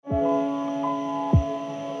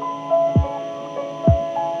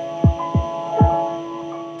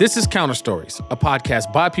This is Counter Stories, a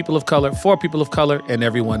podcast by people of color, for people of color, and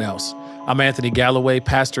everyone else. I'm Anthony Galloway,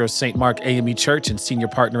 pastor of St. Mark AME Church and senior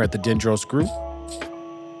partner at the Dendros Group.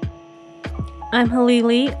 I'm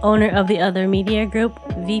Halili, owner of the Other Media Group,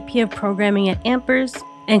 VP of Programming at Ampers,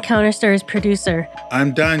 and Counter Stories producer.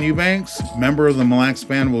 I'm Don Eubanks, member of the Mille Lacs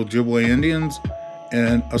Band of Ojibwe Indians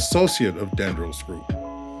and associate of Dendros Group.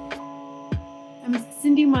 I'm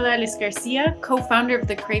Cindy Morales Garcia, co-founder of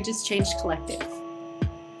the Courageous Change Collective.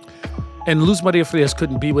 And Luz Maria Frias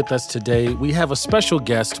couldn't be with us today. We have a special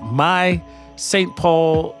guest, my St.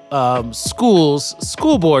 Paul Schools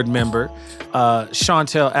school board member,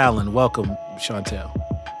 Chantel Allen. Welcome, Chantel.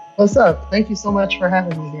 What's up? Thank you so much for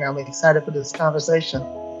having me here. I'm excited for this conversation.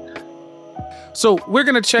 So we're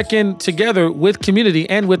going to check in together with community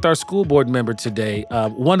and with our school board member today.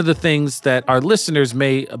 One of the things that our listeners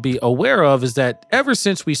may be aware of is that ever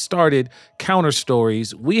since we started Counter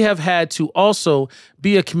Stories, we have had to also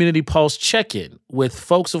be a community pulse check-in with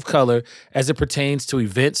folks of color as it pertains to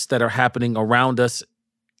events that are happening around us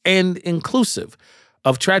and inclusive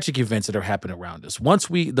of tragic events that are happening around us.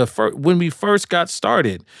 When we first got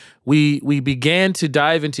started, we began to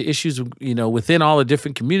dive into issues, within all the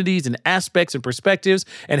different communities and aspects and perspectives,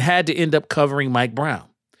 and had to end up covering Mike Brown.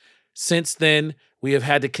 Since then, we have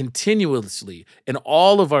had to continuously, in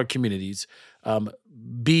all of our communities,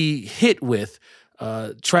 be hit with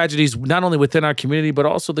tragedies, not only within our community, but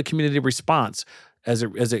also the community response as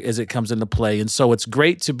it comes into play. And so it's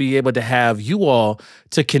great to be able to have you all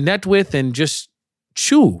to connect with and just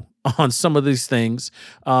chew on some of these things,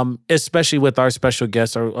 especially with our special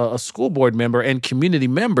guest, a school board member and community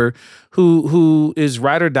member who is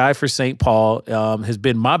ride or die for St. Paul, has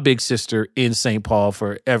been my big sister in St. Paul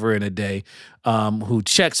forever and a day, who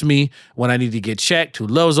checks me when I need to get checked, who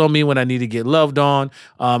loves on me when I need to get loved on,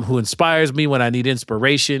 who inspires me when I need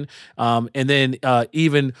inspiration, and then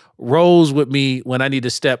even rolls with me when I need to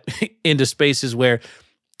step into spaces where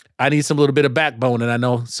I need some little bit of backbone, and I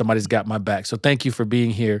know somebody's got my back. So thank you for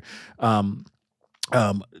being here,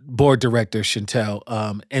 board director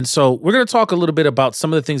Chantel. And so we're going to talk a little bit about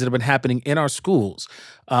some of the things that have been happening in our schools.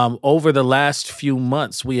 Over the last few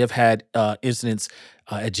months, we have had incidents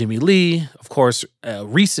at Jimmy Lee, of course,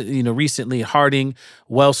 recently Harding,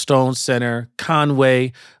 Wellstone Center,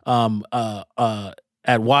 Conway, at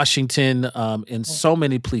Washington, in so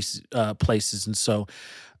many places. And so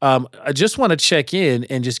I just want to check in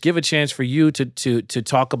and just give a chance for you to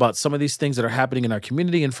talk about some of these things that are happening in our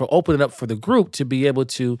community, and for opening up for the group to be able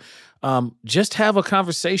to just have a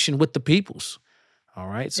conversation with the peoples. All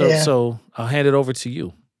right. So I'll hand it over to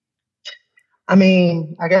you. I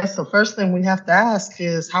mean, I guess the first thing we have to ask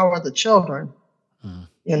is, how are the children?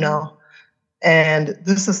 And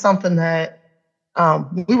this is something that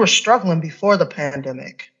we were struggling before the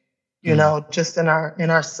pandemic, just in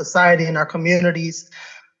our society, in our communities,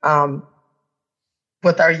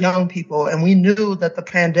 with our young people. And we knew that the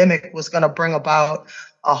pandemic was going to bring about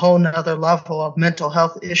a whole nother level of mental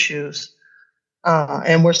health issues.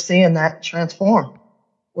 And we're seeing that transform.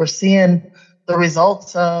 We're seeing the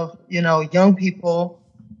results of, young people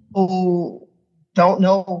who don't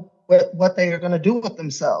know what they are going to do with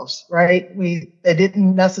themselves, right? They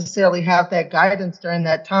didn't necessarily have that guidance during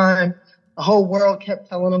that time. The whole world kept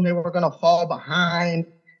telling them they were going to fall behind.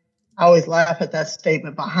 I always laugh at that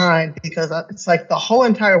statement, behind, because it's like the whole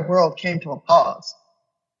entire world came to a pause.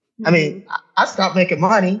 Mm-hmm. I mean, I stopped making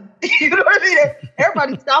money. You know what I mean?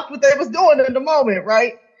 Everybody stopped what they was doing in the moment,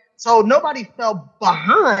 right? So nobody fell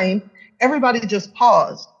behind. Everybody just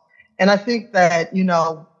paused. And I think that,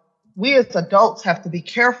 we as adults have to be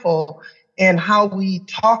careful in how we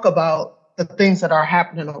talk about the things that are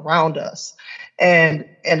happening around us. And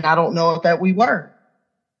I don't know that we were.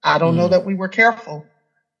 I don't know that we were careful.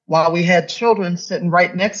 While we had children sitting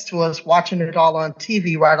right next to us, watching it all on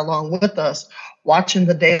TV right along with us, watching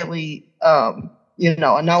the daily,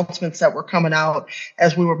 announcements that were coming out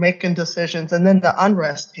as we were making decisions. And then the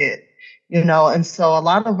unrest hit, and so a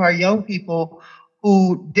lot of our young people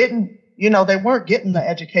who didn't, they weren't getting the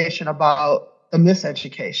education about the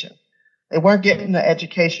miseducation. They weren't getting the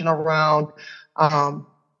education around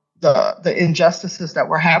the injustices that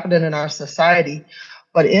were happening in our society.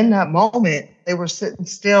 But in that moment, they were sitting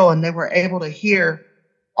still and they were able to hear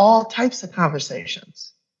all types of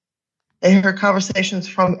conversations. They heard conversations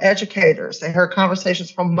from educators. They heard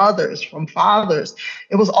conversations from mothers, from fathers.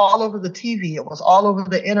 It was all over the TV. It was all over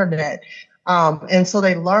the internet. And so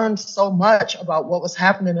they learned so much about what was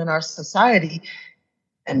happening in our society.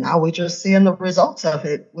 And now we're just seeing the results of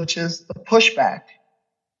it, which is the pushback.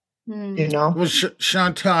 Well,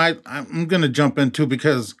 Chantel, I'm going to jump in too,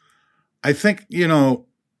 because I think,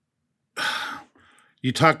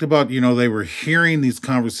 you talked about, they were hearing these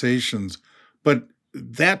conversations, but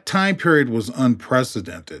that time period was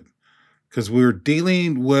unprecedented because we were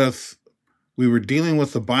dealing with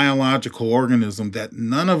a biological organism that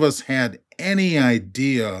none of us had any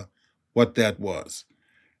idea what that was.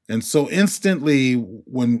 And so instantly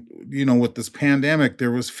when, with this pandemic,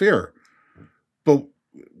 there was fear. But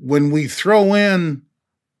when we throw in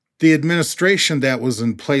the administration that was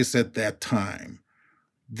in place at that time,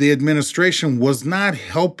 the administration was not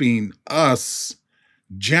helping us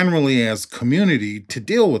generally as community to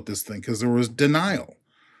deal with this thing because there was denial,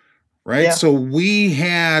 right? Yeah. So we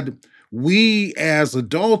as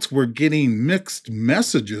adults were getting mixed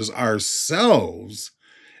messages ourselves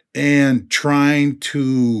and trying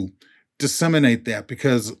to disseminate that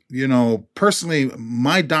because, personally,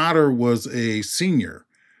 my daughter was a senior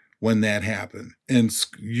when that happened and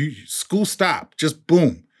school stopped, just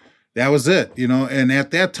boom. That was it, and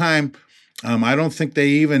at that time, I don't think they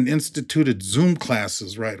even instituted Zoom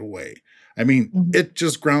classes right away. I mean, It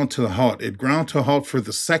just ground to a halt. It ground to a halt for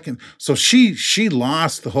the second. So she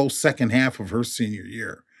lost the whole second half of her senior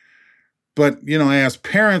year. But, as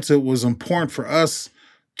parents, it was important for us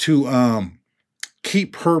to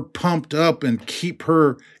keep her pumped up and keep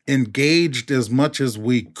her engaged as much as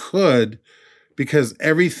we could because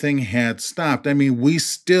everything had stopped. I mean, we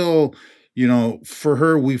still, for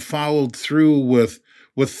her, we followed through with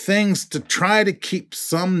things to try to keep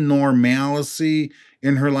some normalcy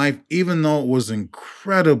in her life, even though it was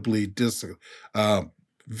incredibly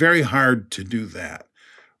very hard to do that.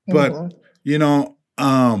 But,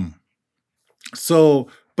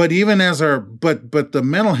 but even as but the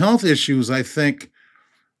mental health issues, I think,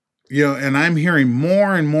 and I'm hearing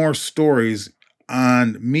more and more stories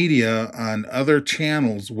on media, on other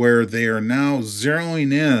channels where they are now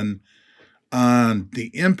zeroing in on the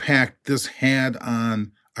impact this had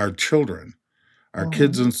on our children, our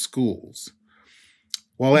kids in schools.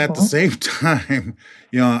 While at the same time,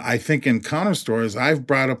 I think in counter stories, I've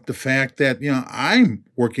brought up the fact that, I'm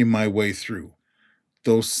working my way through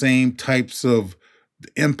those same types of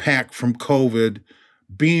impact from COVID,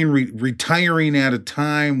 being retiring at a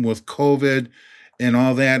time with COVID and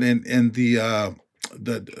all that, and the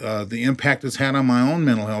impact it's had on my own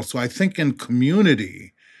mental health. So I think in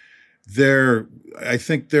community, there's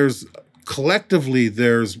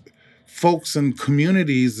folks in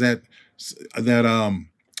communities that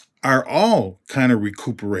are all kind of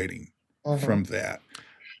recuperating from that.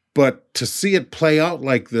 But to see it play out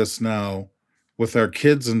like this now with our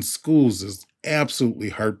kids in schools is absolutely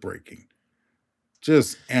heartbreaking.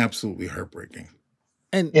 Just absolutely heartbreaking.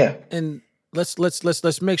 And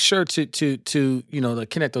let's make sure to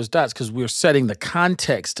connect those dots because we're setting the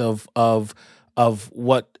context of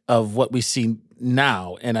what we see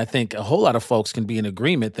now. And I think a whole lot of folks can be in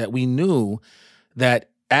agreement that we knew that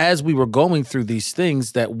as we were going through these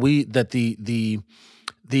things that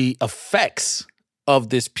the effects of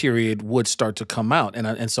this period would start to come out.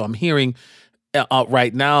 And so I'm hearing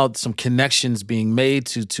right now some connections being made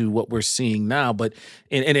to what we're seeing now, but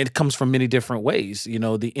and it comes from many different ways.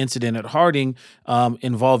 The incident at Harding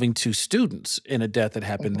involving 2 students in a death that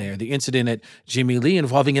happened there. The incident at Jimmy Lee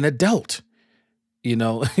involving an adult.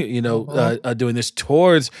 Doing this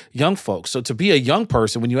towards young folks. So to be a young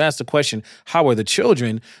person, when you ask the question, how are the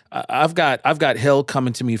children? I've got hell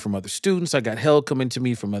coming to me from other students. I got hell coming to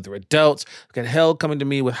me from other adults. I got hell coming to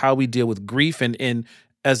me with how we deal with grief. And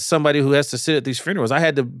as somebody who has to sit at these funerals, I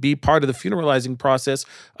had to be part of the funeralizing process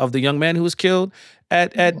of the young man who was killed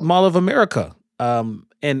at Mall of America. And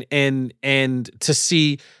to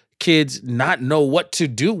see kids not know what to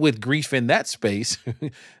do with grief in that space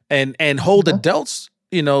and hold adults,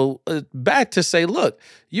 back to say, look,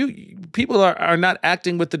 people are not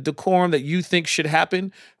acting with the decorum that you think should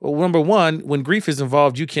happen. Well, number one, when grief is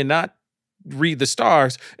involved, you cannot read the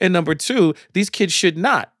stars. And number two, these kids should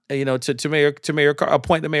not, to Mayor a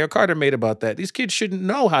point that Mayor Carter made about that. These kids shouldn't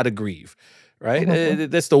know how to grieve. Right.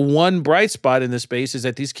 That's the one bright spot in this space is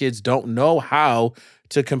that these kids don't know how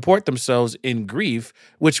to comport themselves in grief,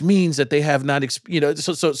 which means that they have not,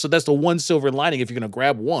 so that's the one silver lining if you're going to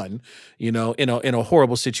grab one, in a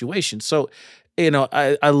horrible situation. So,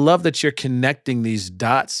 I love that you're connecting these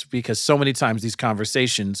dots because so many times these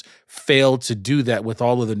conversations fail to do that with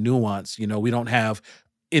all of the nuance. We don't have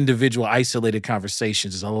individual isolated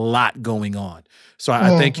conversations. There's a lot going on. So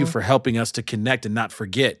I thank you for helping us to connect and not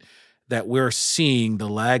forget that we're seeing the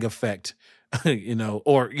lag effect,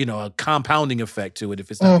 or a compounding effect to it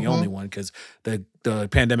if it's not the only one, because the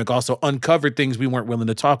pandemic also uncovered things we weren't willing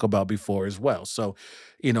to talk about before as well. So,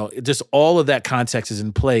 just all of that context is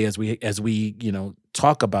in play as we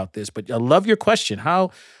talk about this. But I love your question.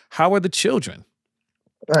 How are the children?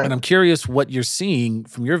 Right. And I'm curious what you're seeing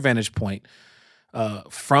from your vantage point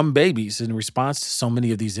from babies in response to so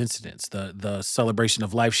many of these incidents. The celebration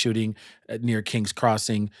of life shooting near King's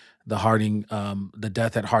Crossing, the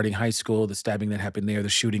death at Harding High School, the stabbing that happened there, the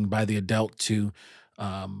shooting by the adult to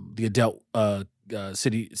the adult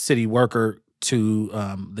city worker to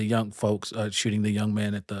the young folks shooting the young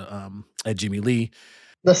man at Jimmy Lee.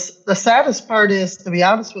 The saddest part is, to be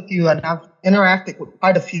honest with you, and I've interacted with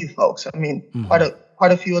quite a few folks. I mean,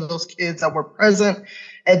 quite a few of those kids that were present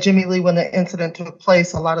at Jimmy Lee when the incident took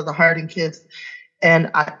place, a lot of the Harding kids.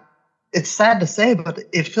 And it's sad to say, but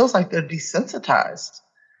it feels like they're desensitized.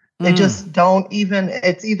 They just don't even,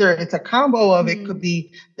 it's a combo of, it could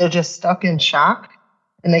be they're just stuck in shock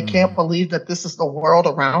and they can't believe that this is the world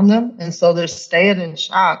around them. And so they're staying in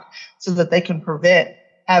shock so that they can prevent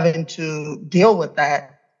having to deal with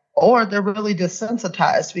that. Or they're really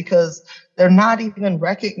desensitized because they're not even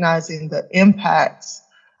recognizing the impacts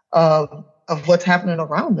of what's happening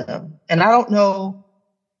around them. And I don't know,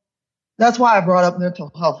 that's why I brought up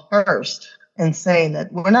mental health first and saying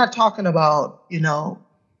that we're not talking about,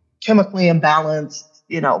 chemically imbalanced,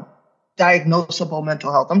 diagnosable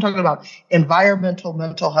mental health. I'm talking about environmental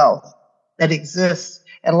mental health that exists.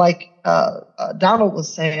 And like Donald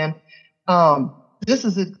was saying, this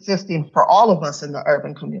is existing for all of us in the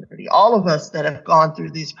urban community, all of us that have gone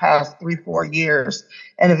through these past 3-4 years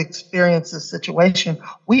and have experienced this situation.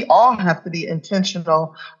 We all have to be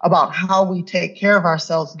intentional about how we take care of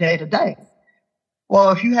ourselves day to day.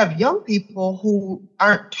 Well, if you have young people who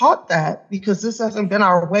aren't taught that because this hasn't been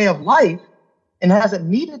our way of life and hasn't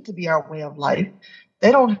needed to be our way of life,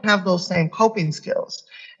 they don't have those same coping skills.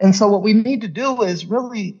 And so what we need to do is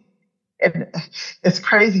really, and it's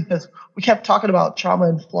crazy because we kept talking about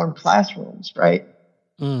trauma-informed classrooms, right?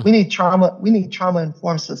 We need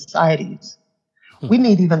trauma-informed societies. We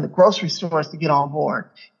need even the grocery stores to get on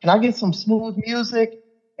board. Can I get some smooth music?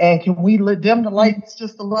 And can we dim the lights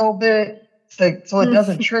just a little bit so it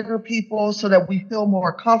doesn't trigger people, so that we feel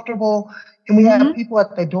more comfortable? Can we have people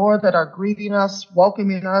at the door that are greeting us,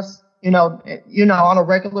 welcoming us, on a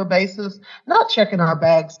regular basis, not checking our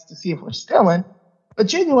bags to see if we're stealing, but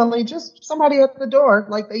genuinely just somebody at the door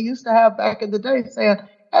like they used to have back in the day saying,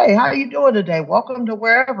 hey, how are you doing today? Welcome to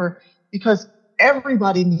wherever. Because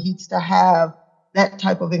everybody needs to have that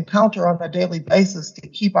type of encounter on a daily basis to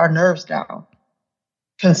keep our nerves down,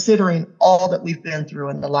 considering all that we've been through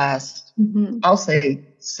in the last, I'll say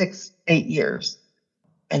 6-8 years.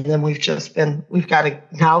 And then we've got to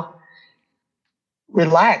now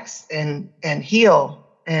relax and heal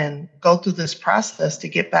and go through this process to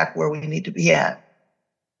get back where we need to be at.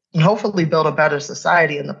 And hopefully build a better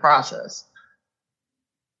society in the process.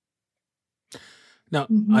 Now,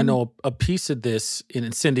 I know a piece of this,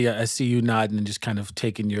 and Cindy, I see you nodding and just kind of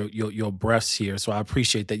taking your breaths here. So I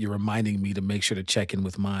appreciate that you're reminding me to make sure to check in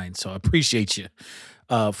with mine. So I appreciate you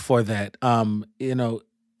for that. One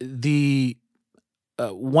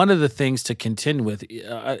of the things to contend with,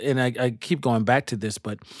 and I keep going back to this,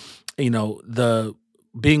 but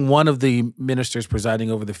being one of the ministers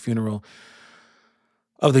presiding over the funeral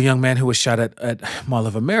of the young man who was shot at Mall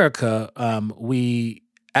of America, we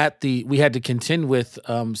had to contend with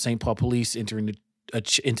St. Paul police entering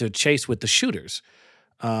into a chase with the shooters,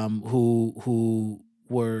 who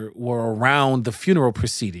were around the funeral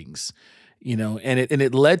proceedings, and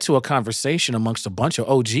it led to a conversation amongst a bunch of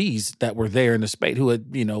OGs that were there in the space who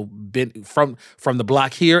had been from the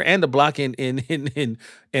block here and the block in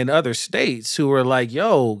other states, who were like,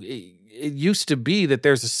 yo, it used to be that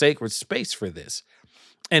there's a sacred space for this.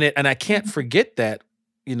 And I can't forget that,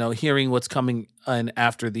 hearing what's coming in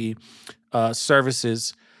after the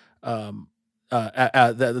services, the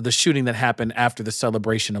shooting that happened after the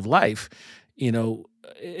celebration of life, and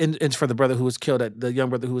for the young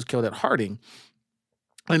brother who was killed at Harding.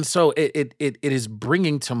 And so it is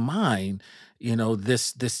bringing to mind,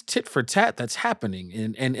 this tit for tat that's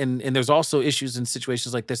happening. And there's also issues in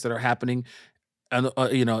situations like this that are happening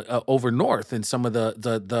over north, and some of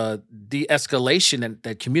the de-escalation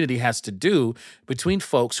that community has to do between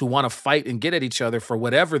folks who want to fight and get at each other for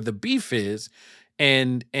whatever the beef is,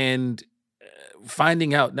 and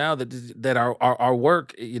finding out now that our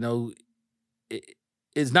work,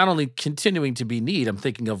 is not only continuing to be need. I'm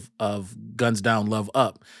thinking of Guns Down, Love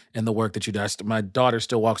Up, and the work that you do. My daughter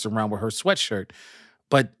still walks around with her sweatshirt,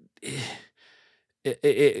 but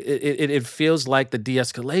it feels like the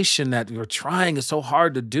de-escalation that we're trying is so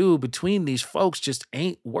hard to do between these folks just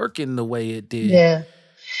ain't working the way it did. Yeah.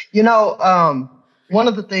 One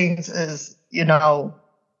of the things is,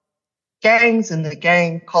 gangs and the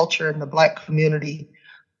gang culture in the Black community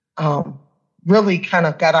really kind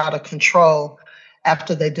of got out of control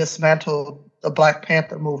after they dismantled the Black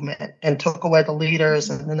Panther movement and took away the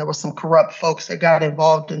leaders. And then there were some corrupt folks that got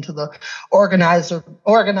involved into the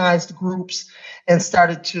organized groups and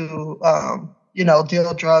started to,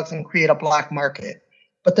 deal drugs and create a black market.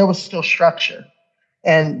 But there was still structure.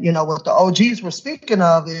 And, what the OGs were speaking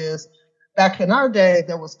of is back in our day,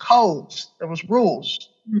 there was codes, there was rules.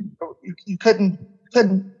 You couldn't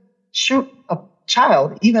shoot a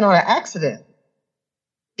child, even on an accident.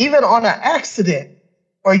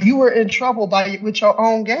 Or you were in trouble with your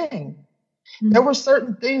own gang. There were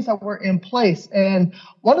certain things that were in place. And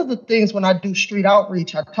one of the things when I do street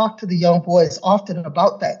outreach, I talk to the young boys often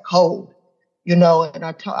about that code, and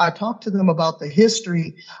I talk to them about the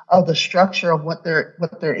history of the structure of what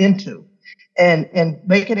they're into, and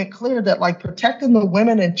making it clear that like protecting the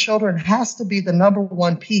women and children has to be the number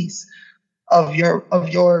one piece of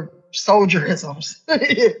your soldierisms,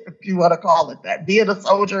 if you want to call it that, being a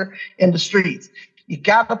soldier in the streets. You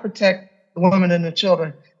got to protect the women and the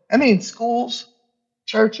children. I mean, schools,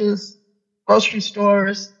 churches, grocery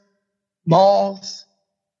stores, malls,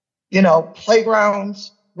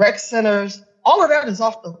 playgrounds, rec centers, all of that is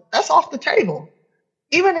off the table.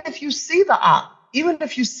 Even if you see the op, even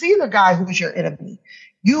if you see the guy who's your enemy,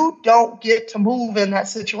 you don't get to move in that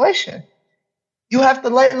situation. You have to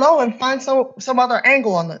lay low and find some other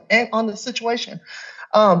angle on the situation.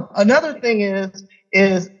 Another thing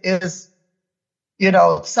is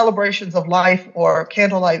celebrations of life or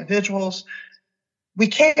candlelight vigils. We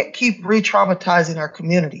can't keep re-traumatizing our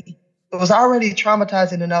community. It was already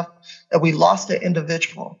traumatizing enough that we lost an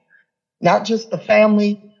individual, not just the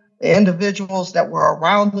family. The individuals that were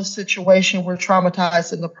around the situation were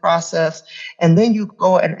traumatized in the process. And then you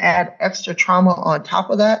go and add extra trauma on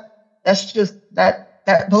top of that. That's just that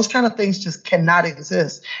those kind of things just cannot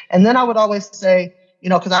exist. And then I would always say,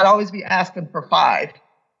 because I'd always be asking for five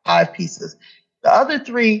pieces. The other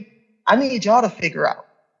three, I need y'all to figure out,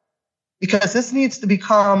 because this needs to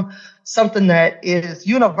become something that is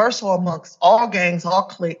universal amongst all gangs, all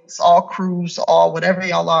cliques, all crews, all whatever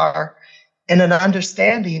y'all are, and an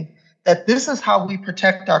understanding that this is how we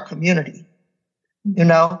protect our community.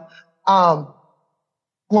 One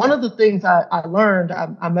of the things I learned,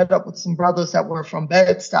 I met up with some brothers that were from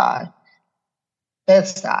Bed-Stuy,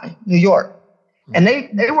 New York, and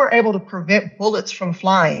they were able to prevent bullets from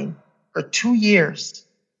flying for 2 years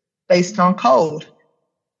based on code.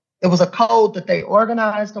 It was a code that they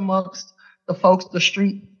organized amongst the folks, the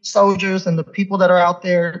street soldiers and the people that are out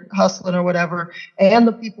there hustling or whatever, and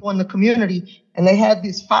the people in the community. And they had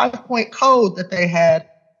this 5-point code that they had.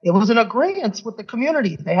 It was an agreement with the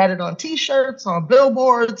community. They had it on T-shirts, on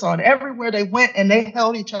billboards, on everywhere they went, and they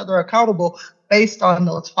held each other accountable based on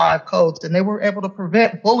those 5 codes. And they were able to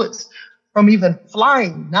prevent bullets from even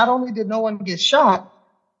flying. Not only did no one get shot,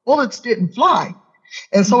 bullets didn't fly.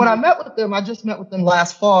 And so when I met with them, I just met with them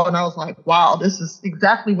last fall, and I was like, wow, this is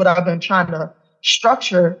exactly what I've been trying to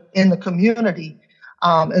structure in the community.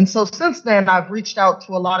 And so since then, I've reached out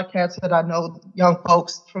to a lot of cats that I know, young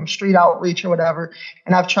folks from street outreach or whatever,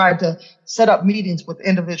 and I've tried to set up meetings with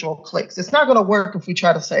individual cliques. It's not going to work if we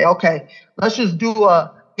try to say, okay, let's just do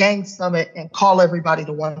a gang summit and call everybody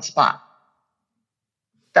to one spot.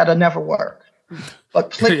 That'll never work.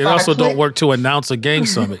 But it also don't work to announce a gang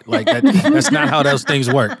summit. Like that's not how those things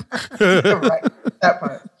work. Right, that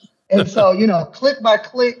part. And so, click by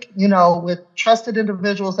click, with trusted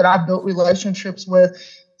individuals that I've built relationships with,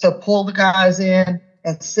 to pull the guys in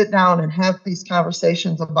and sit down and have these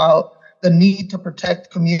conversations about the need to protect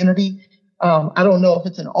community. I don't know if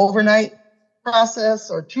it's an overnight process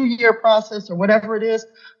or 2-year process or whatever it is,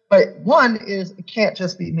 but one is it can't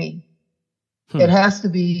just be me. It has to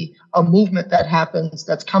be a movement that happens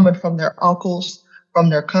that's coming from their uncles, from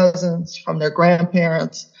their cousins, from their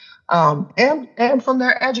grandparents, and from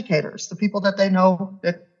their educators, the people that they know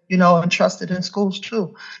that, and trusted in schools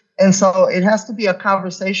too. And so it has to be a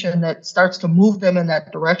conversation that starts to move them in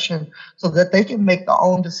that direction so that they can make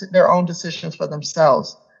their own decisions for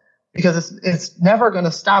themselves. Because it's never going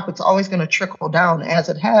to stop. It's always going to trickle down as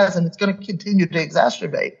it has, and it's going to continue to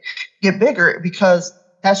exacerbate, get bigger, because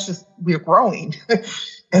we're growing.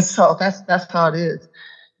 And so that's how it is,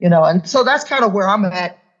 and so that's kind of where I'm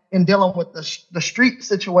at in dealing with the street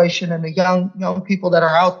situation and the young people that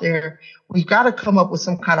are out there. We've got to come up with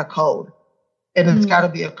some kind of code, and it's got to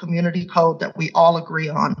be a community code that we all agree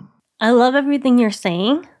on. I love everything you're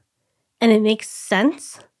saying, and it makes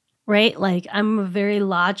sense, right? Like, I'm a very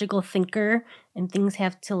logical thinker, and things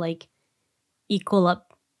have to equal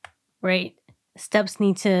up, right? Steps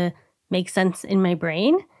need to make sense in my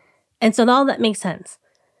brain. And so all that makes sense.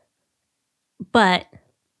 But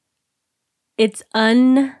it's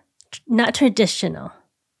not traditional,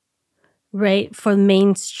 right? For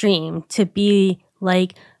mainstream to be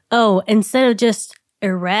like, oh, instead of just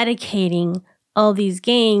eradicating all these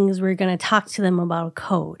gangs, we're going to talk to them about a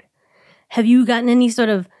code. Have you gotten any sort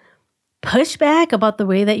of pushback about the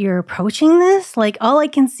way that you're approaching this? Like, all I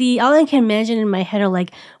can imagine in my head are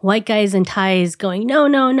like white guys in ties going,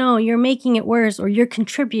 no, you're making it worse, or you're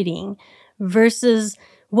contributing, versus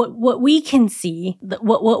what we can see,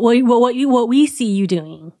 what we see you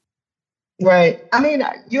doing. Right. I mean,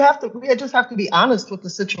 we just have to be honest with the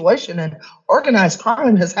situation. And organized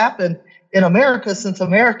crime has happened in America since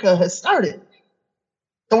America has started.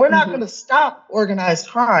 So we're not going to stop organized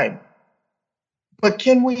crime. But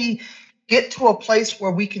can we get to a place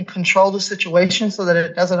where we can control the situation so that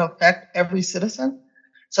it doesn't affect every citizen?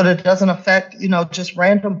 So that it doesn't affect, just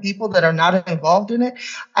random people that are not involved in it?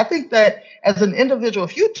 I think that as an individual,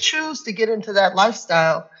 if you choose to get into that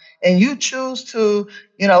lifestyle and you choose to,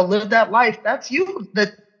 live that life, that's you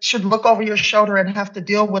that should look over your shoulder and have to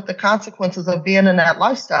deal with the consequences of being in that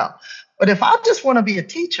lifestyle. But if I just want to be a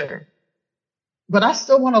teacher, but I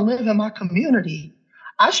still want to live in my community,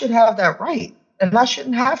 I should have that right. And I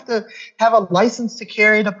shouldn't have to have a license to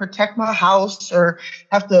carry to protect my house, or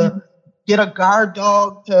have to get a guard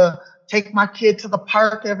dog to take my kid to the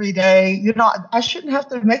park every day. I shouldn't have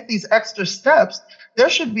to make these extra steps. There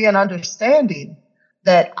should be an understanding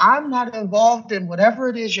that I'm not involved in whatever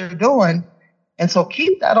it is you're doing. And so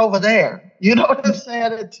keep that over there. You know what I'm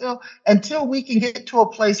saying? Until we can get to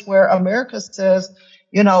a place where America says,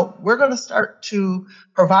 we're going to start to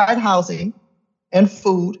provide housing and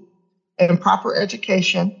food and proper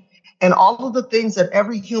education and all of the things that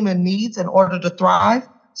every human needs in order to thrive,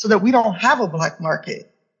 so that we don't have a black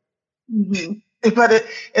market. But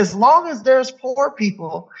as long as there's poor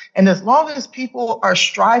people, and as long as people are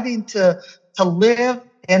striving to live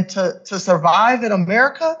and to survive in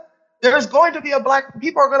America, there's going to be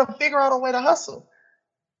people are going to figure out a way to hustle.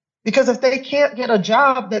 Because if they can't get a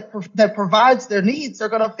job that provides their needs, they're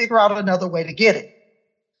going to figure out another way to get it.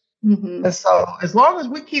 And so as long as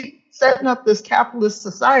we keep setting up this capitalist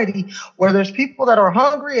society where there's people that are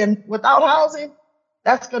hungry and without housing,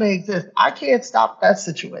 that's going to exist. I can't stop that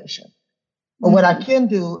situation. But what I can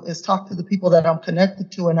do is talk to the people that I'm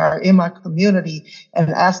connected to and are in my community and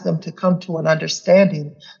ask them to come to an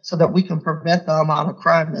understanding so that we can prevent the amount of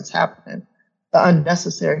crime that's happening, the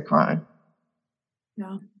unnecessary crime.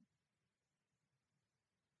 Yeah.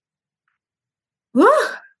 Woo!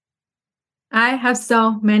 I have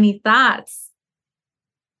so many thoughts.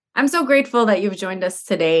 I'm so grateful that you've joined us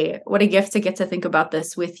today. What a gift to get to think about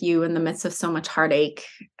this with you in the midst of so much heartache.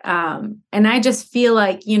 And I just feel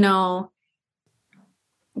like, to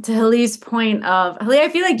Halil's point of, Halil, I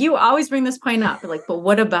feel like you always bring this point up, like, but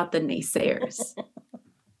what about the naysayers?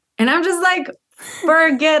 And I'm just like,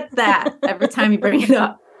 forget that every time you bring it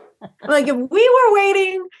up. Like, if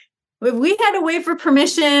we had to wait for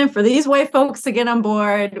permission for these white folks to get on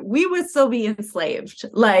board, we would still be enslaved.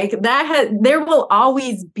 Like there will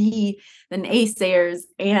always be the naysayers,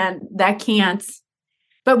 and that can't.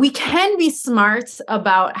 But we can be smart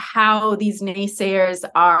about how these naysayers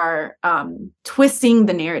are twisting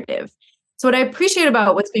the narrative. So what I appreciate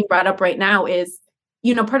about what's being brought up right now is,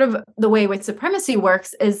 part of the way white supremacy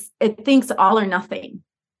works is it thinks all or nothing.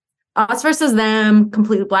 Us versus them,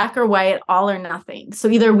 completely black or white, all or nothing. So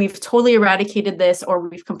either we've totally eradicated this or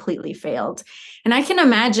we've completely failed. And I can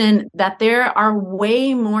imagine that there are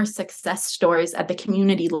way more success stories at the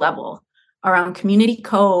community level around community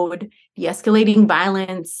code, de-escalating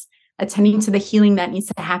violence, attending to the healing that needs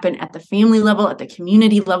to happen at the family level, at the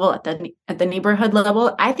community level, at the neighborhood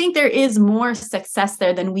level. I think there is more success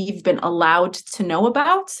there than we've been allowed to know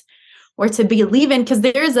about or to believe in, because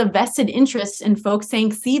there is a vested interest in folks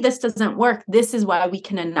saying, see, this doesn't work. This is why we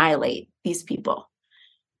can annihilate these people,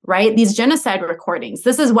 right? These genocide recordings.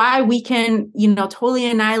 This is why we can, totally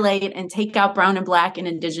annihilate and take out brown and black and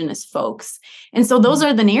indigenous folks. And so those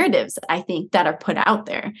are the narratives, I think, that are put out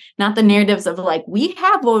there, not the narratives of like, we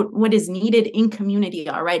have what is needed in community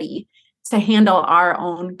already to handle our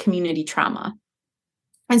own community trauma.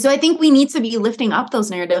 And so I think we need to be lifting up those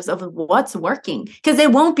narratives of what's working, because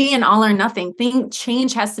it won't be an all or nothing thing.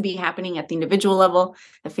 Change has to be happening at the individual level,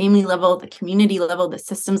 the family level, the community level, the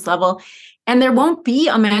systems level. And there won't be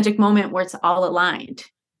a magic moment where it's all aligned,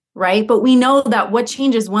 right? But we know that what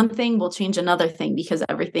changes one thing will change another thing because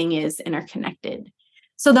everything is interconnected.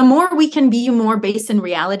 So the more we can be more based in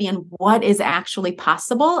reality and what is actually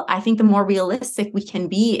possible, I think the more realistic we can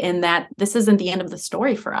be in that this isn't the end of the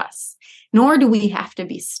story for us. Nor do we have to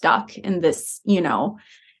be stuck in this, in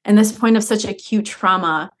this point of such acute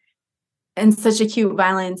trauma and such acute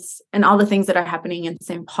violence and all the things that are happening in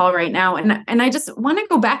St. Paul right now. And I just want to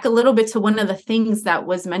go back a little bit to one of the things that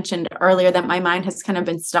was mentioned earlier that my mind has kind of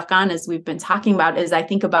been stuck on as we've been talking about, is I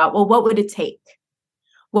think about, well, what would it take?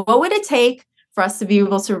 What would it take for us to be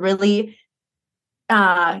able to really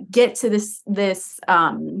get to this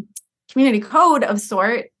community code of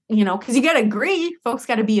sort, because you got to agree, folks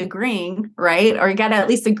got to be agreeing, right? Or you got to at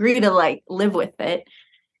least agree to like live with it.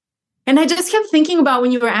 And I just kept thinking about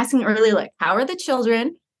when you were asking earlier, like, how are the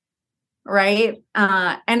children, right?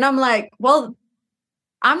 And I'm like, well,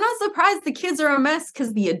 I'm not surprised the kids are a mess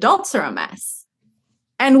because the adults are a mess.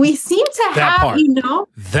 And we seem to That have, part.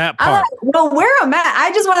 That part. well, we're a mess.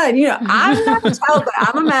 I just want to, I'm not a child, but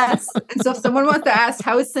I'm a mess. And so if someone wants to ask,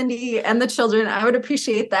 how is Cindy and the children, I would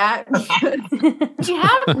appreciate that. We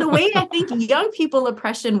have the way I think young people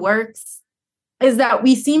oppression works is that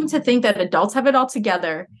we seem to think that adults have it all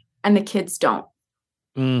together and the kids don't.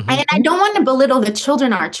 Mm-hmm. And I don't want to belittle the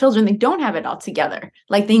children are children. They don't have it all together.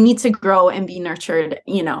 Like they need to grow and be nurtured,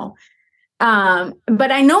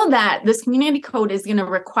 But I know that this community code is going to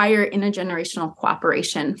require intergenerational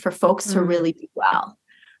cooperation for folks to really do well.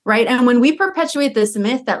 Right. And when we perpetuate this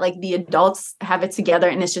myth that like the adults have it together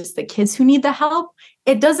and it's just the kids who need the help,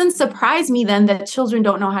 it doesn't surprise me then that children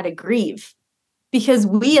don't know how to grieve, because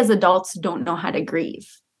we as adults don't know how to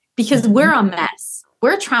grieve, because we're a mess.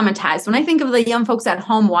 We're traumatized. When I think of the young folks at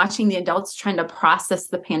home watching the adults trying to process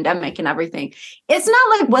the pandemic and everything, it's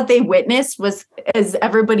not like what they witnessed is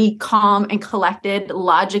everybody calm and collected,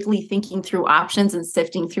 logically thinking through options and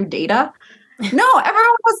sifting through data. No,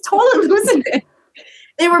 everyone was totally losing it.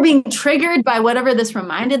 They were being triggered by whatever this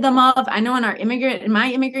reminded them of. I know in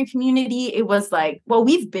my immigrant community, it was like, well,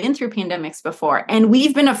 we've been through pandemics before, and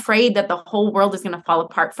we've been afraid that the whole world is going to fall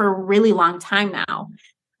apart for a really long time now.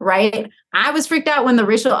 Right. I was freaked out when the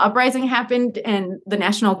racial uprising happened and the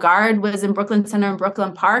National Guard was in Brooklyn Center and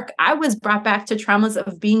Brooklyn Park. I was brought back to traumas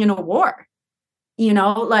of being in a war.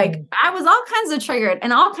 I was all kinds of triggered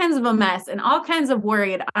and all kinds of a mess and all kinds of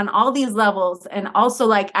worried on all these levels. And also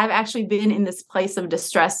like I've actually been in this place of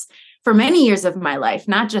distress for many years of my life,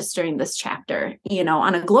 not just during this chapter,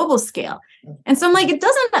 on a global scale. And so I'm like, it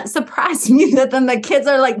doesn't surprise me that then the kids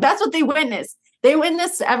are like, that's what they witnessed. They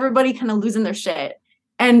witnessed everybody kind of losing their shit.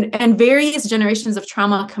 And various generations of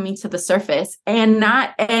trauma coming to the surface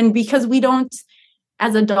and because we don't,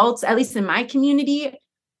 as adults, at least in my community,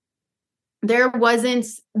 there wasn't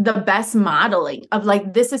the best modeling of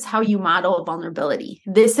like, this is how you model vulnerability.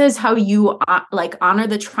 This is how you honor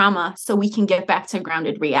the trauma so we can get back to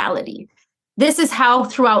grounded reality. This is how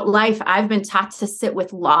throughout life I've been taught to sit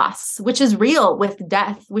with loss, which is real, with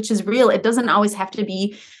death, which is real. It doesn't always have to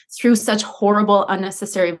be through such horrible,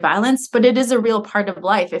 unnecessary violence, but it is a real part of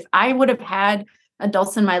life. If I would have had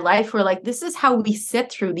adults in my life who are like, this is how we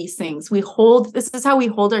sit through these things. This is how we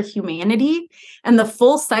hold our humanity and the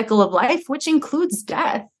full cycle of life, which includes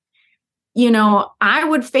death. I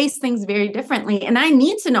would face things very differently, and I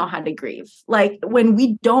need to know how to grieve. Like when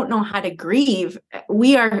we don't know how to grieve,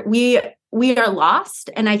 we are lost.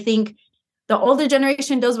 And I think the older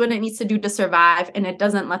generation does what it needs to do to survive, and it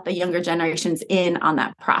doesn't let the younger generations in on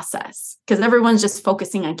that process because everyone's just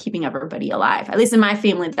focusing on keeping everybody alive. At least in my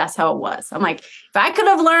family, that's how it was. I'm like, if I could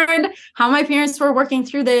have learned how my parents were working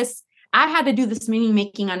through this, I had to do this meaning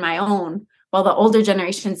making on my own while the older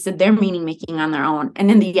generations did their meaning making on their own.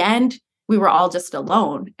 And in the end, we were all just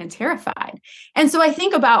alone and terrified. And so I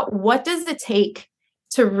think about what does it take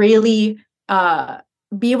to really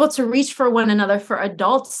be able to reach for one another, for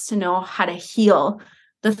adults to know how to heal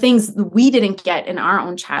the things we didn't get in our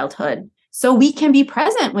own childhood, so we can be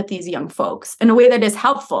present with these young folks in a way that is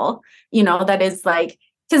helpful, that is like,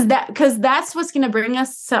 because that's what's going to bring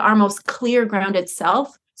us to our most clear, grounded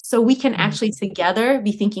self. So we can actually together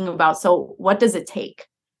be thinking about, so what does it take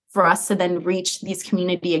for us to then reach these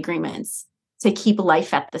community agreements to keep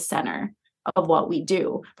life at the center of what we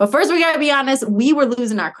do? But first, we got to be honest, we were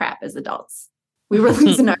losing our crap as adults. We were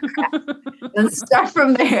losing our crap. And start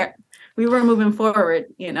from there. We were moving forward,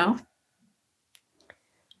 And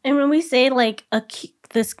when we say like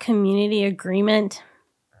this community agreement,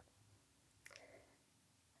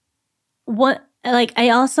 I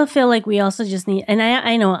also feel like we also just need, and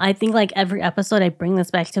I know, I think like every episode I bring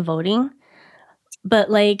this back to voting,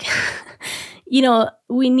 but like,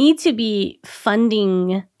 we need to be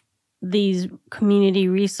funding these community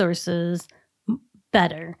resources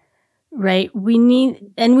better. Right. We need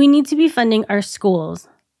to be funding our schools.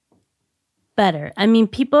 better. I mean,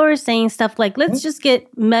 people are saying stuff like, let's just get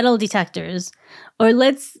metal detectors, or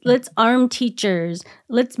let's arm teachers.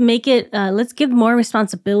 Let's make it, let's give more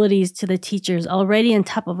responsibilities to the teachers already on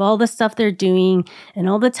top of all the stuff they're doing and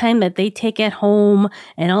all the time that they take at home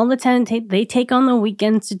and all the time they take on the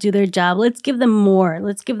weekends to do their job. Let's give them more.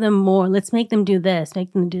 Let's give them more. Let's make them do this,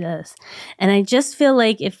 make them do this. And I just feel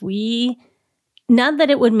like if we, not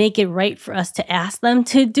that it would make it right for us to ask them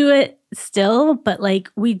to do it still, but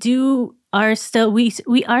like we are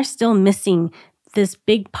still missing this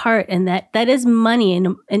big part, and that is money.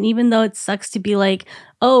 And even though it sucks to be like,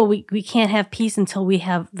 oh, we can't have peace until we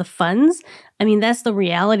have the funds. I mean, that's the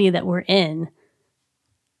reality that we're in,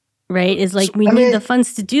 right? Is like we need the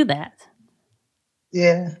funds to do that.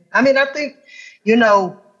 Yeah. I mean, I think,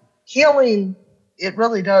 healing, it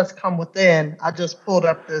really does come within. I just pulled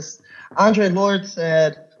up this. Andre Lord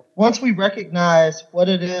said, once we recognize what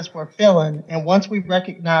it is we're feeling, and once we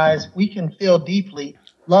recognize we can feel deeply,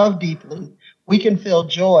 love deeply, we can feel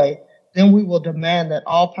joy, then we will demand that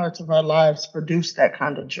all parts of our lives produce that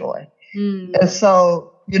kind of joy. And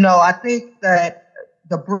so, I think that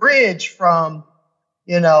the bridge from,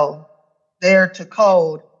 there to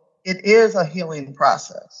code, it is a healing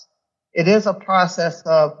process. It is a process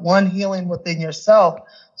of one, healing within yourself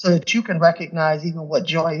so that you can recognize even what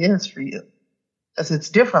joy is for you, because it's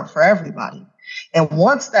different for everybody. And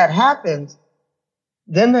once that happens,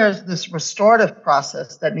 then there's this restorative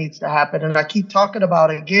process that needs to happen. And I keep talking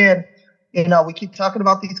about, again, we keep talking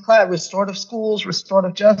about these restorative schools,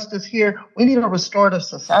 restorative justice here. We need a restorative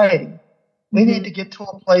society. We need to get to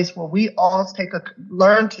a place where we all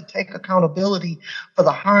learn to take accountability for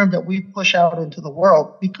the harm that we push out into the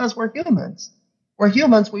world, because we're humans. We're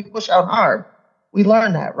humans, we push out harm. We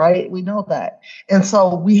learn that, right? We know that. And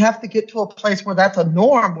so we have to get to a place where that's a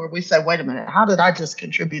norm, where we say, wait a minute, how did I just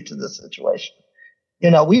contribute to this situation?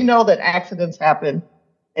 We know that accidents happen.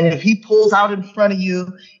 And if he pulls out in front of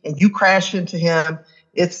you and you crash into him,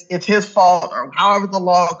 it's his fault, or however the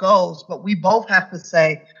law goes. But we both have to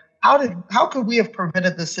say, how could we have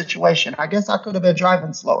prevented this situation? I guess I could have been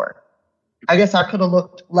driving slower. I guess I could have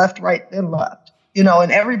looked left, right, then left.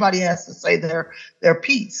 And everybody has to say their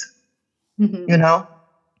piece. And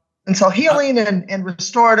so healing and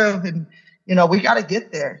restorative, and we got to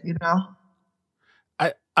get there.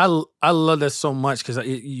 I love that so much, because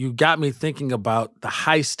you got me thinking about the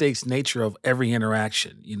high stakes nature of every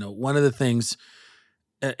interaction. One of the things,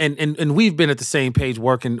 and we've been at the same page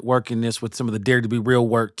working this with some of the Dare to Be Real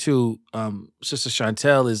work too. Sister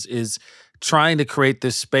Chantel is trying to create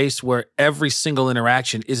this space where every single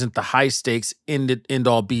interaction isn't the high stakes end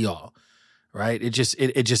all be all. Right. It just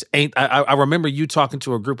ain't. I remember you talking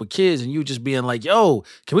to a group of kids and you just being like, yo,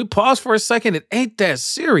 can we pause for a second? It ain't that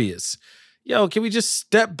serious. Yo, can we just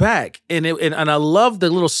step back? And I love the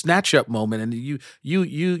little snatch up moment. And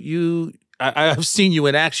I've seen you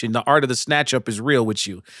in action. The art of the snatch up is real with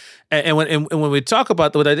you. And when we talk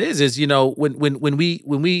about what that is when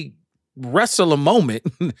we wrestle a moment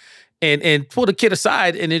and pull the kid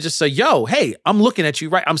aside and then just say, yo, hey, I'm looking at you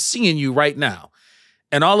right. I'm seeing you right now.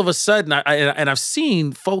 And all of a sudden, I've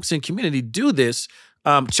seen folks in community do this.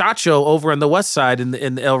 Chacho over on the west side in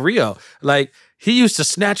the El Rio, like he used to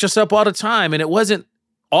snatch us up all the time, and it wasn't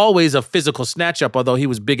always a physical snatch up. Although he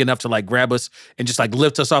was big enough to like grab us and just like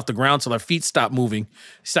lift us off the ground till our feet stop moving,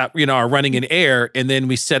 are running in air, and then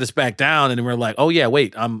we set us back down, and then we're like, oh yeah,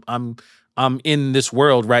 wait, I'm in this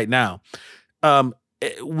world right now.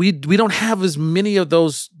 We don't have as many of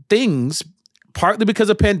those things, partly because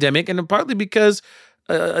of pandemic, and partly because.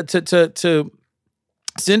 To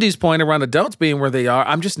Cindy's point around adults being where they are,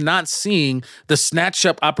 I'm just not seeing the snatch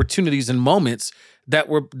up opportunities and moments that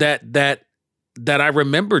I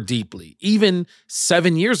remember deeply, even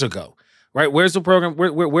 7 years ago. Right? Where's the program?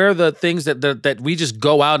 Where are the things that we just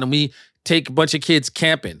go out and we take a bunch of kids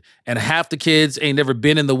camping, and half the kids ain't never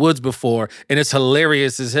been in the woods before, and it's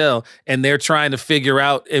hilarious as hell, and they're trying to figure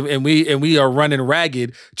out, and we are running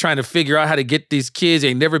ragged trying to figure out how to get these kids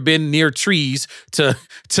ain't never been near trees to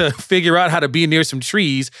figure out how to be near some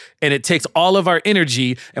trees, and it takes all of our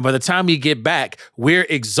energy, and by the time we get back, we're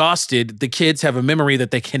exhausted. The kids have a memory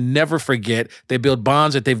that they can never forget. They build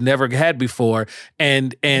bonds that they've never had before,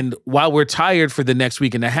 and while we're tired for the next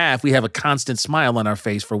week and a half, we have a constant smile on our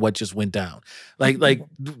face for what just went down. I'm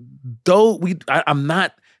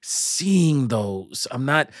not seeing those. I'm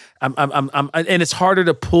and it's harder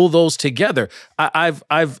to pull those together. I've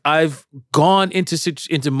gone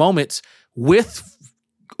into moments with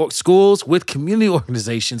schools, with community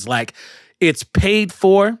organizations, like it's paid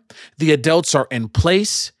for, the adults are in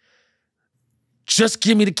place. Just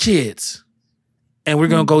give me the kids and we're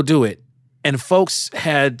going to go do it. And folks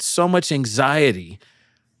had so much anxiety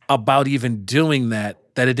about even doing that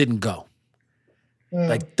it didn't go.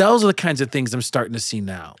 Like, those are the kinds of things I'm starting to see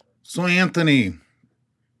now. So, Anthony,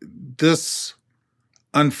 this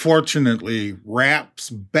unfortunately wraps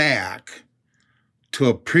back to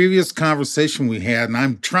a previous conversation we had, and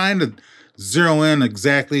I'm trying to zero in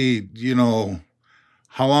exactly,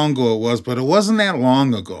 how long ago it was, but it wasn't that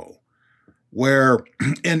long ago. Where,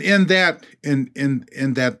 and in that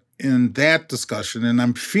discussion, and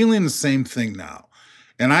I'm feeling the same thing now,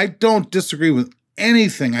 and I don't disagree with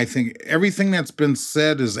anything. I think everything that's been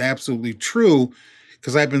said is absolutely true,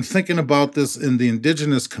 because I've been thinking about this in the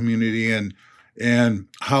indigenous community and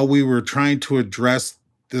how we were trying to address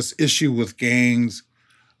this issue with gangs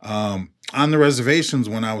on the reservations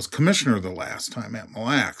when I was commissioner the last time at Mille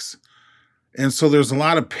Lacs. And so there's a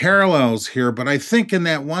lot of parallels here, but I think in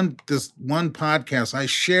this one podcast, I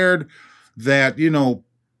shared that,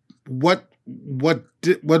 what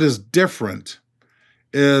is different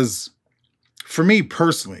is, for me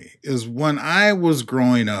personally, is when I was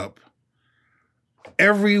growing up,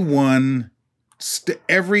 every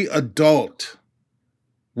adult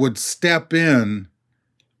would step in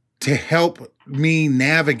to help me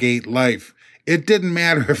navigate life. It didn't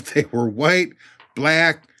matter if they were white,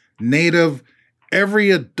 black, Native.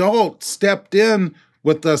 Every adult stepped in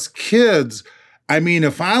with us kids. I mean,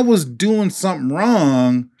 if I was doing something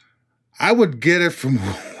wrong, I would get it from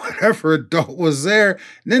whatever adult was there.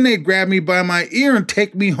 And then they'd grab me by my ear and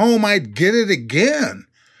take me home. I'd get it again.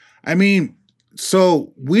 I mean,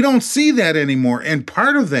 so we don't see that anymore. And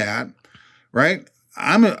part of that, right?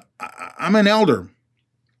 I'm an elder.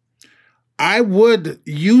 I would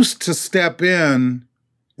used to step in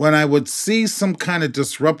when I would see some kind of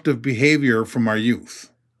disruptive behavior from our youth.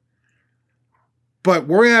 But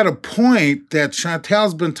we're at a point that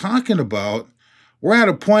Chantel's been talking about. We're at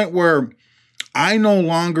a point where I no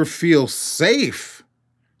longer feel safe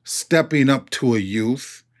stepping up to a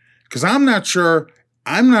youth, because I'm not sure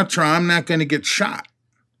I'm not going to get shot.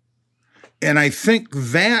 And I think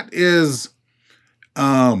that is,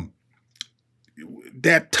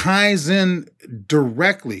 that ties in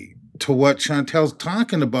directly to what Chantel's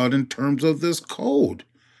talking about in terms of this code.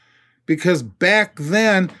 Because back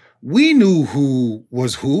then, we knew who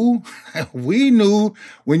was who. We knew,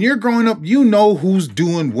 when you're growing up, you know who's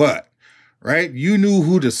doing what, right? You knew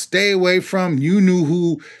who to stay away from. You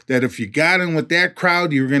knew that if you got in with that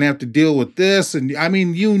crowd, you were going to have to deal with this. And I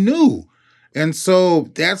mean, you knew. And so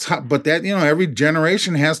that's how, but that, every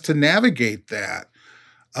generation has to navigate that.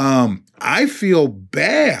 I feel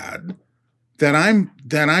bad that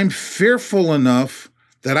I'm fearful enough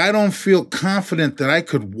that I don't feel confident that I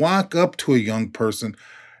could walk up to a young person.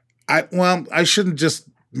 I shouldn't just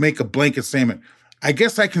make a blanket statement. I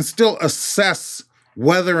guess I can still assess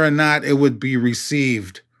whether or not it would be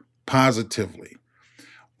received positively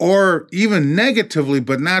or even negatively,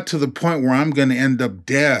 but not to the point where I'm going to end up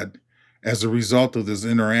dead as a result of this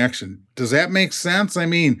interaction. Does that make sense? I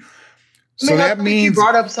mean, that means you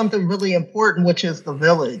brought up something really important, which is the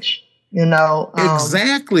village.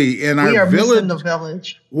 Exactly. And we are missing the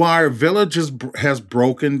village. Well, our village has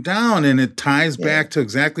broken down, and it ties back to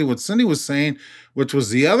exactly what Cindy was saying, which was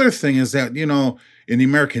the other thing is that, in the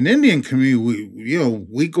American Indian community,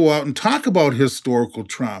 we go out and talk about historical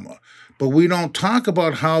trauma, but we don't talk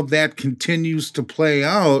about how that continues to play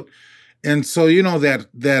out. And so,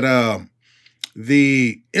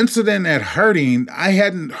 the incident at Harding, I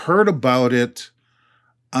hadn't heard about it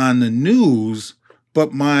on the news,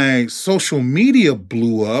 but my social media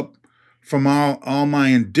blew up from all my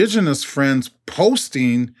indigenous friends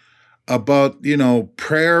posting about,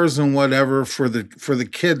 prayers and whatever for the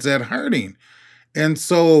kids at Harding. And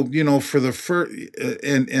so, for the first,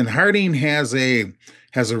 and Harding has a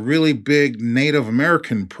really big Native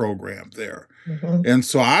American program there. Mm-hmm. And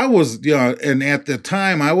so I was, and at the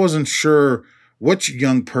time I wasn't sure which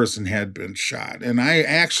young person had been shot. And I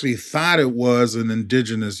actually thought it was an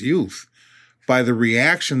indigenous youth by the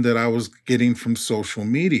reaction that I was getting from social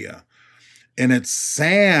media. And it's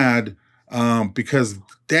sad because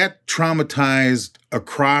that traumatized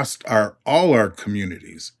across all our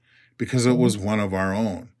communities because it was one of our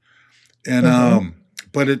own. And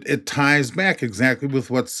but it ties back exactly with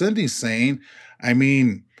what Cindy's saying. I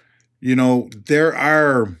mean,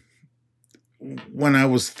 when I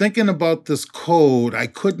was thinking about this code, I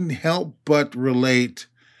couldn't help but relate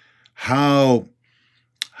how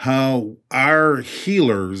our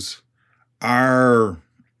healers, our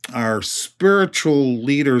spiritual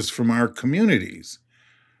leaders from our communities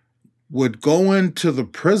would go into the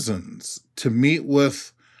prisons to meet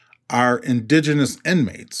with our indigenous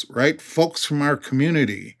inmates, right? Folks from our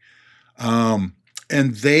community, And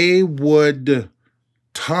they would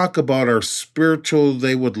talk about our spiritual,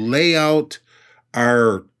 they would lay out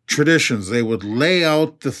our traditions, they would lay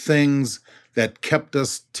out the things that kept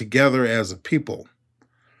us together as a people.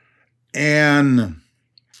 And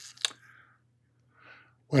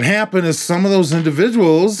what happened is some of those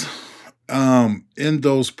individuals in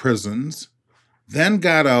those prisons then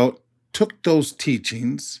got out, took those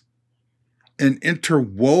teachings, and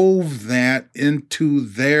interwove that into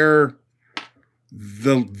their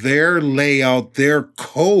layout, their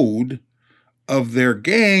code of their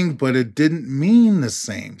gang, but it didn't mean the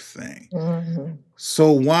same thing. Mm-hmm.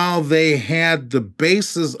 So while they had the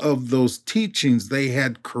basis of those teachings, they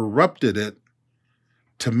had corrupted it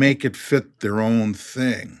to make it fit their own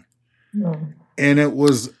thing. Mm. And it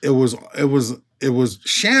was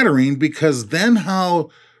shattering, because then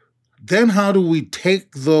how do we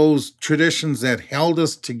take those traditions that held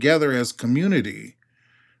us together as community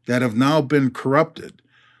that have now been corrupted?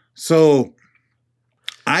 So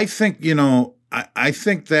I think, I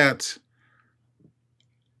think that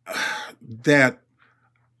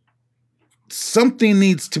something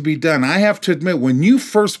needs to be done. I have to admit, when you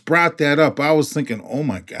first brought that up, I was thinking, oh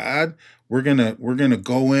my God, we're gonna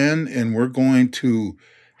go in and we're going to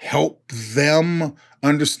help them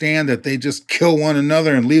understand that they just kill one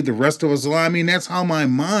another and leave the rest of us alone. I mean, that's how my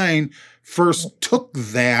mind first took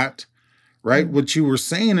that, right? What you were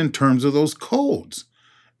saying in terms of those codes.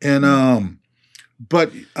 And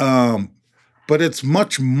but it's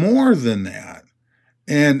much more than that.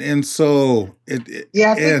 And so I think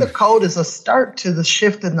the code is a start to the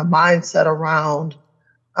shift in the mindset around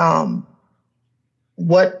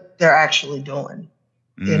what they're actually doing.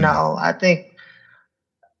 I think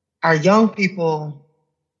our young people,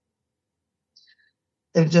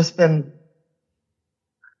 they got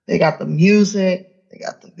the music, they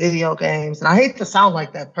got the video games, and I hate to sound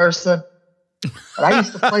like that person, but I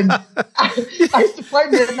used to play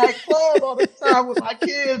Midnight Club all the time with my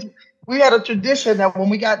kids. We had a tradition that when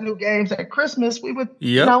we got new games at Christmas, we would,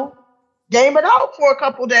 game it out for a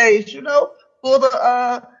couple days, pull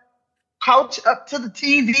the couch up to the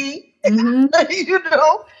TV,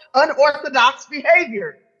 unorthodox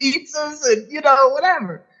behavior, pizzas and,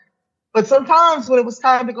 whatever. But sometimes when it was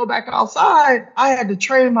time to go back outside, I had to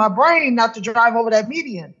train my brain not to drive over that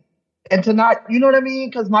median and to not, you know what I mean?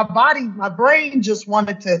 Because my brain just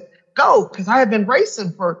wanted to go because I had been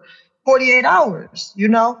racing for 48 hours,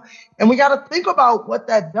 and we got to think about what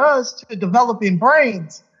that does to developing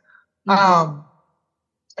brains, and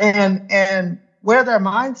where their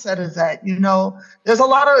mindset is at. There's a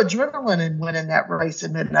lot of adrenaline in winning that race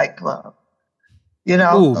in Midnight Club.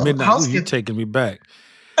 Ooh, Midnight, you're taking me back.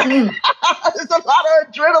 There's a lot of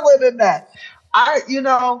adrenaline in that.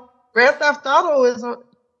 Grand Theft Auto is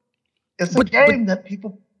a game that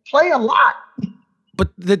people play a lot. But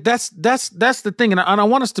that's the thing, and I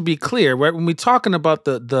want us to be clear, right? When we're talking about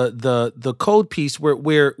the code piece,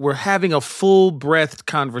 we're having a full breathed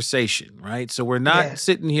conversation, right? So we're not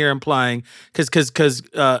sitting here implying because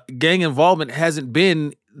gang involvement hasn't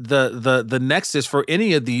been the nexus for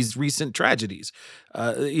any of these recent tragedies.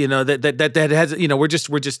 That has,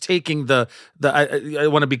 we're just taking I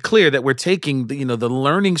want to be clear that we're taking the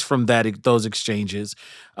learnings from those exchanges,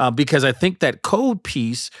 because I think that code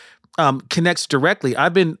piece connects directly.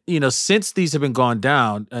 I've been, since these have been gone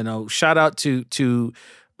down, shout out to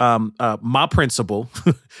my principal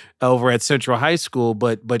over at Central High School,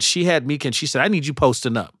 but she had me, and she said, I need you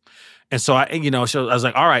posting up. And so I was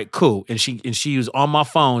like, all right, cool. And she was on my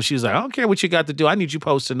phone. She was like, I don't care what you got to do. I need you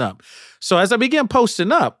posting up. So as I began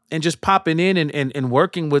posting up and just popping in and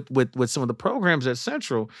working with some of the programs at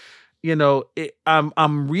Central,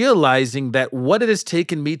 I'm realizing that what it has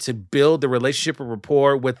taken me to build the relationship and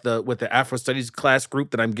rapport with the Afro Studies class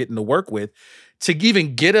group that I'm getting to work with, to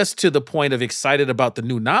even get us to the point of excited about the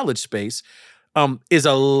new knowledge space, is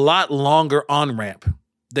a lot longer on-ramp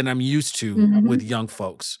than I'm used to with young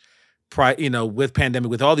folks. With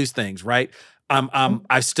pandemic, with all these things, right?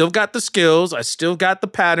 I still got the skills. I still got the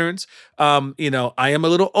patterns. I am a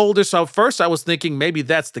little older. So at first I was thinking maybe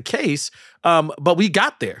that's the case. But we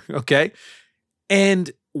got there. Okay.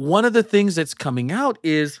 And one of the things that's coming out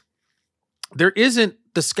is there isn't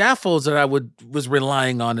the scaffolds that I was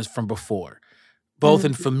relying on is from before, both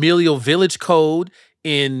in familial village code,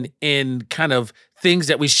 in kind of things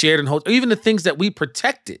that we shared and hold, or even the things that we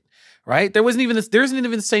protected. Right? There isn't even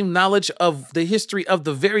the same knowledge of the history of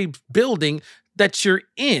the very building that you're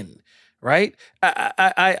in. Right?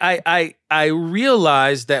 I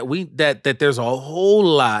realize that there's a whole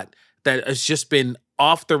lot that has just been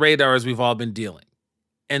off the radar as we've all been dealing.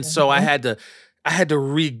 And so I had to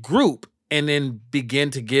regroup and then begin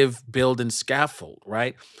to build, and scaffold,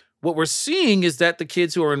 right? What we're seeing is that the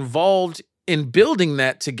kids who are involved in building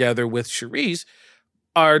that together with Sharice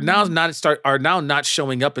are now not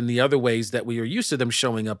showing up in the other ways that we are used to them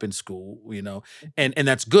showing up in school, and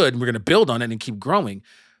that's good. And we're going to build on it and keep growing.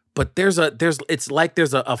 But it's like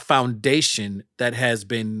there's a foundation that has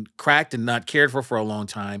been cracked and not cared for a long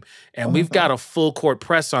time. And we've got a full court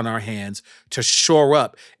press on our hands to shore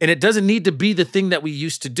up. And it doesn't need to be the thing that we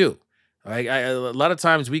used to do. Right? A lot of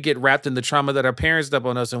times we get wrapped in the trauma that our parents dumped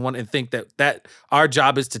on us and think that our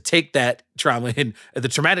job is to take that trauma and the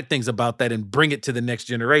traumatic things about that and bring it to the next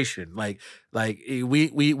generation.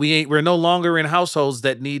 We're no longer in households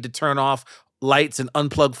that need to turn off lights and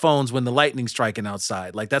unplug phones when the lightning's striking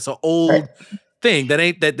outside. Like, that's an old thing.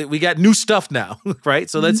 That we got new stuff now,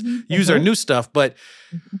 right? So let's use our new stuff. But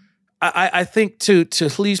I think to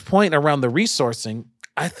Lee's point around the resourcing,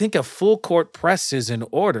 I think a full court press is in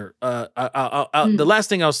order. The last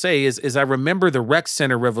thing I'll say is I remember the rec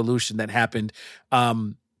center revolution that happened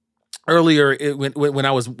earlier when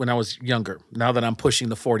I was younger. Now that I'm pushing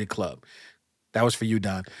the 40 club, that was for you,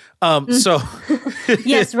 Don. So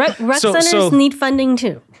yes, rec centers need funding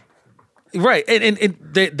too. Right, and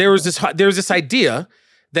there was this idea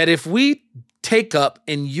that if we take up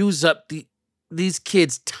and use up these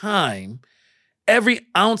kids' time. Every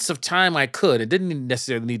ounce of time I could. It didn't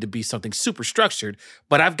necessarily need to be something super structured,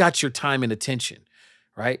 but I've got your time and attention,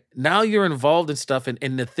 right? Now you're involved in stuff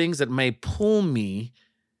and the things that may pull me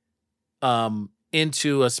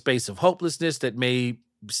into a space of hopelessness that may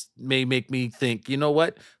make me think, you know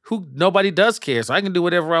what? Nobody does care, so I can do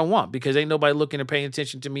whatever I want because ain't nobody looking or paying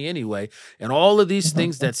attention to me anyway. And all of these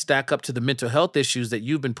things that stack up to the mental health issues that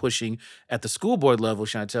you've been pushing at the school board level,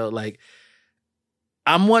 Chantel, like,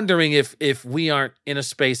 I'm wondering if we aren't in a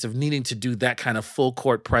space of needing to do that kind of full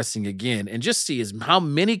court pressing again and just see how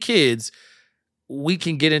many kids we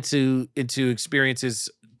can get into experiences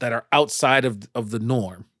that are outside of the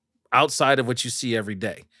norm, outside of what you see every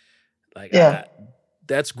day. Like,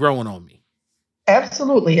 that's growing on me.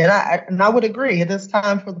 Absolutely. And I would agree. It is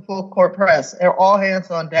time for the full court press. All hands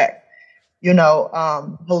on deck.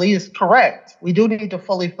 Hallie is correct. We do need to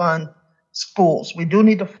fully fund schools. We do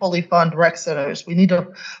need to fully fund rec centers. We need to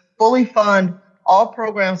fully fund all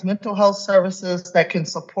programs, mental health services that can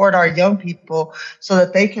support our young people so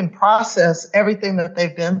that they can process everything that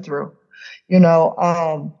they've been through. When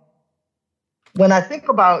I think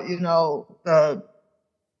about,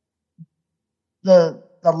 the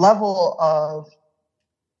level of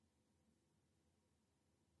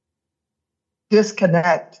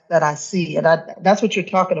disconnect that I see, and that's what you're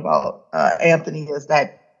talking about, Anthony, is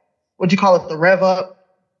that, what do you call it, the rev up,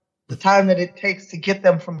 the time that it takes to get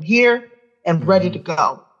them from here and ready to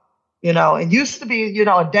go. It used to be,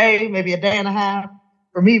 a day, maybe a day and a half.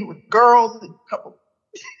 For me, with girls,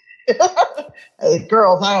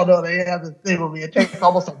 girls, I don't know, they have this thing with me. It takes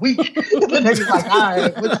almost a week. The nigga's like, all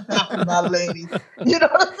right, what's happening, my lady? You know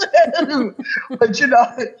what I'm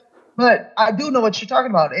saying? But I do know what you're talking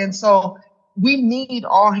about. And so we need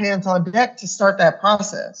all hands on deck to start that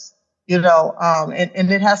process. And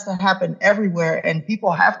it has to happen everywhere, and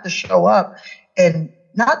people have to show up and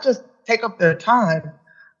not just take up their time,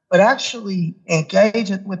 but actually engage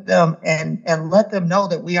with them and let them know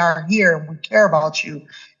that we are here and we care about you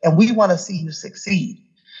and we want to see you succeed.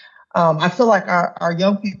 I feel like our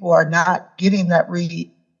young people are not getting that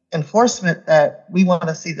reinforcement that we want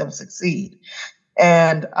to see them succeed.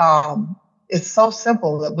 And it's so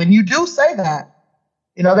simple that when you do say that,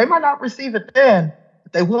 they might not receive it then,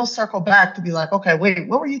 they will circle back to be like, okay, wait,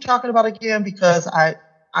 what were you talking about again? Because I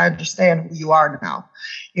understand who you are now,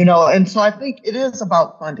 and so I think it is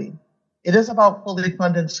about funding. It is about fully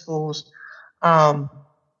funding schools. The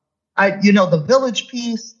village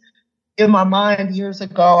piece in my mind years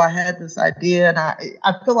ago, I had this idea, and I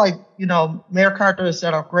feel like, Mayor Carter has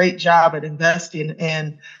done a great job at investing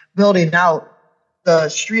in building out the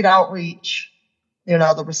street outreach,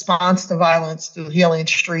 the response to violence through Healing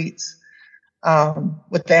Streets,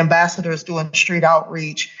 with the ambassadors doing street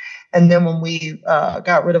outreach. And then when we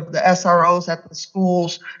got rid of the SROs at the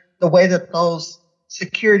schools, the way that those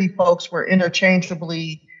security folks were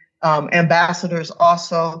interchangeably ambassadors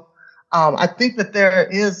also. I think that there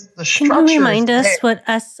is the structure. Can you remind us what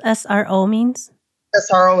SRO means?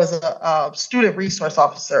 SRO is a student resource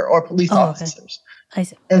officer or police officers. I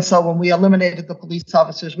see. And so when we eliminated the police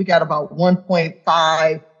officers, we got about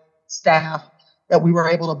 1.5 staff that we were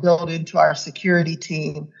able to build into our security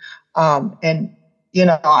team.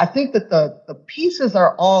 I think that the pieces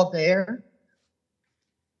are all there.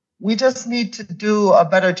 We just need to do a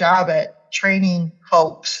better job at training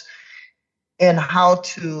folks in how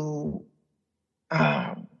to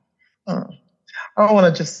um, uh, I don't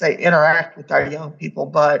want to just say interact with our young people,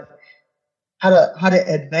 but how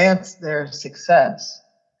to advance their success,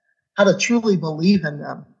 how to truly believe in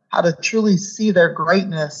them, how to truly see their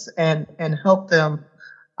greatness and help them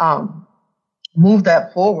um, move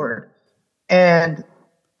that forward. And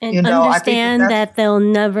And I think understand that's that they'll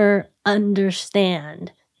never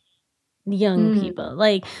understand young people.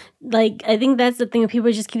 Like I think that's the thing.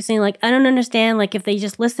 People just keep saying, like, I don't understand. Like, if they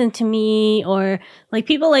just listen to me, or like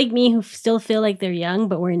people like me who still feel like they're young,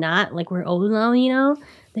 but we're not. Like, we're old now.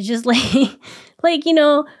 They're just like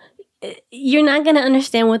you're not going to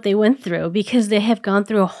understand what they went through, because they have gone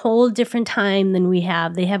through a whole different time than we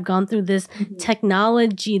have. They have gone through this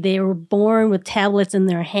technology. They were born with tablets in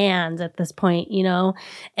their hands at this point,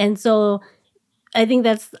 and so I think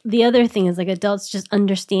that's the other thing, is like adults just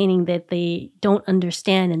understanding that they don't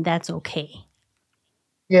understand, and that's okay.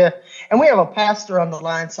 Yeah, and we have a pastor on the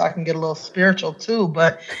line, so I can get a little spiritual too.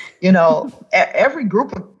 But every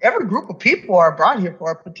group of people are brought here for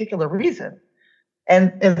a particular reason,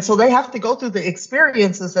 and so they have to go through the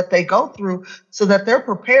experiences that they go through, so that they're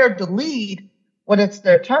prepared to lead when it's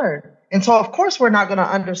their turn. And so, of course, we're not going to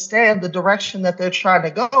understand the direction that they're trying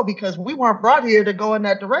to go, because we weren't brought here to go in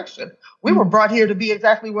that direction. We were brought here to be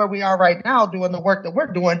exactly where we are right now, doing the work that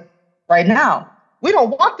we're doing right now. We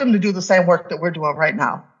don't want them to do the same work that we're doing right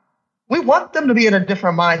now. We want them to be in a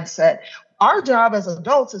different mindset. Our job as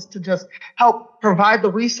adults is to just help provide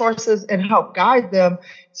the resources and help guide them,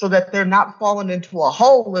 so that they're not falling into a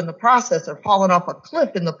hole in the process or falling off a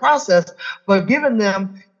cliff in the process, but giving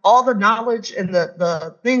them all the knowledge and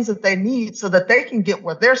the things that they need, so that they can get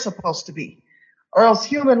where they're supposed to be. Or else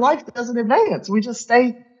human life doesn't advance. We just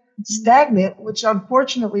stay stagnant, which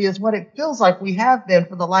unfortunately is what it feels like we have been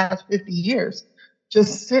for the last 50 years,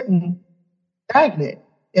 just sitting stagnant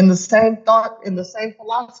in the same thought, in the same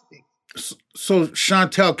philosophy. So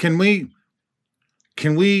Chantel, can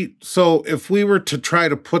we, so if we were to try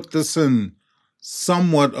to put this in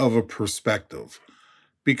somewhat of a perspective,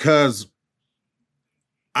 because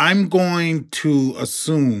I'm going to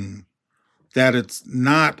assume that it's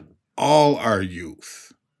not all our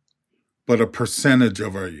youth, but a percentage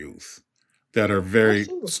of our youth that are very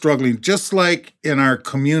struggling, just like in our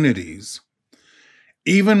communities.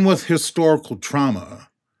 Even with historical trauma,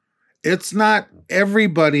 it's not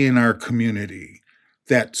everybody in our community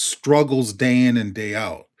that struggles day in and day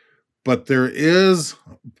out, but there is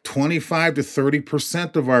 25 to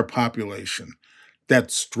 30% of our population that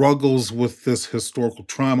struggles with this historical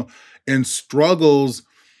trauma and struggles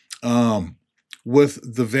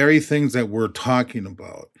with the very things that we're talking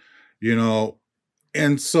about,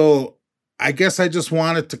 And so I guess I just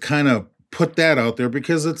wanted to kind of put that out there,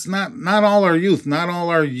 because it's not all our youth. Not all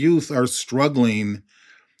our youth are struggling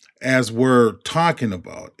as we're talking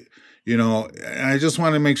about. I just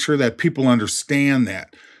want to make sure that people understand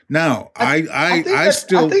that. Now, I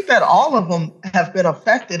think that all of them have been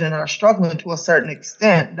affected and are struggling to a certain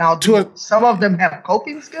extent. Now, some of them have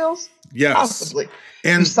coping skills? Yes. Possibly.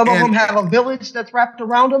 And some of them have a village that's wrapped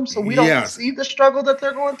around them, so we don't see the struggle that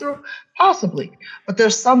they're going through? Possibly. But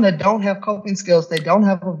there's some that don't have coping skills. They don't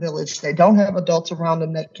have a village. They don't have adults around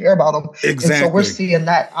them that care about them. Exactly. And so we're seeing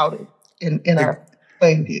that out in our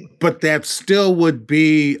plain view. But that still would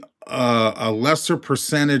be a lesser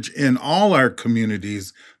percentage in all our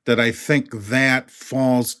communities that I think that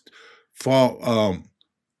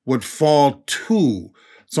would fall to.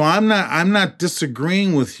 So I'm not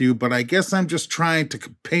disagreeing with you, but I guess I'm just trying to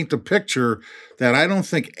paint a picture that I don't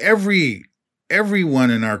think everyone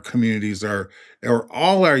in our communities or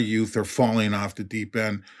all our youth are falling off the deep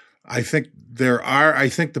end. I think I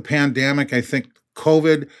think the pandemic, I think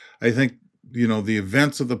COVID, I think, the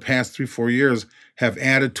events of the past 3-4 years have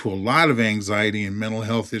added to a lot of anxiety and mental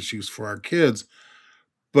health issues for our kids,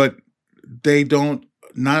 but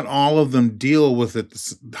not all of them deal with it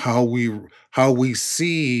how we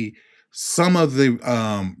see some of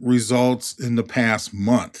the results in the past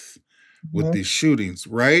month with these shootings,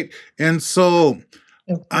 right? And so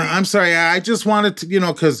I'm sorry, I just wanted to,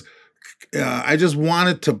 because I just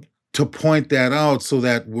wanted to point that out, so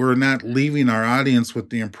that we're not leaving our audience with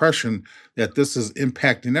the impression that this is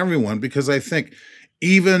impacting everyone, because I think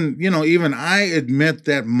even I admit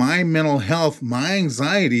that my mental health, my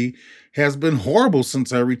anxiety has been horrible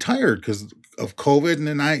since I retired because of COVID. And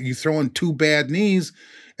then you throw in 2 bad knees,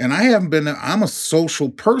 and I'm a social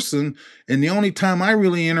person. And the only time I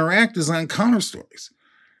really interact is on Counter Stories.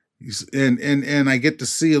 And I get to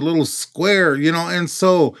see a little square, and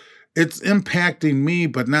so it's impacting me,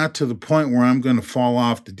 but not to the point where I'm going to fall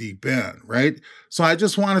off the deep end, right? So I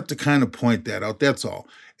just wanted to kind of point that out. That's all.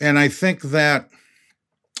 And I think that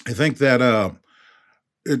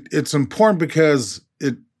it's important because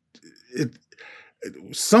it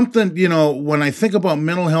something, when I think about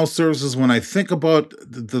mental health services, when I think about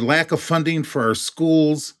the lack of funding for our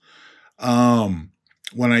schools,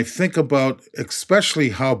 when I think about especially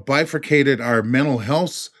how bifurcated our mental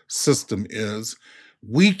health system is,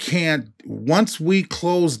 we can't, once we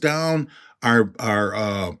close down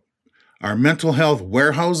our mental health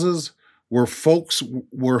warehouses where folks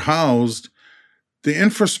were housed, the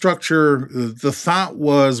infrastructure, the thought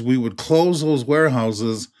was we would close those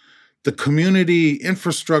warehouses, the community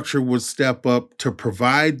infrastructure would step up to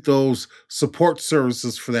provide those support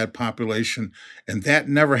services for that population, and that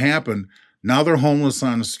never happened. Now they're homeless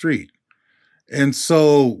on the street. And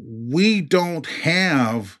so we don't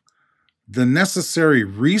have the necessary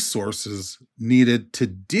resources needed to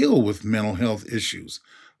deal with mental health issues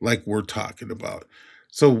like we're talking about.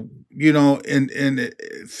 So, and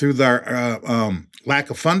through our lack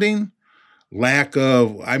of funding,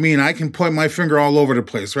 I can point my finger all over the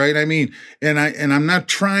place, right? I mean, and I'm not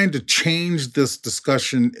trying to change this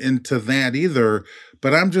discussion into that either,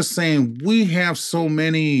 but I'm just saying we have so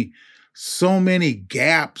many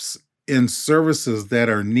gaps in services that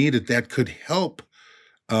are needed that could help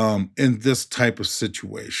in this type of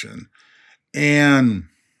situation.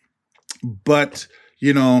 But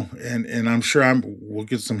and I'm sure we'll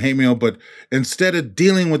get some hate mail, but instead of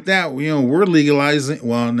dealing with that, we're legalizing.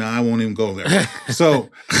 Well, no, I won't even go there. So,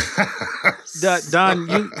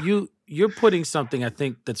 Don, you're putting something I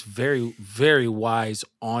think that's very, very wise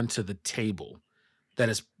onto the table that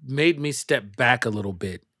has made me step back a little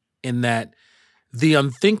bit, in that the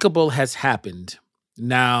unthinkable has happened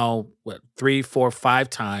now, 3, 4, 5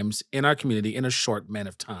 times in our community in a short amount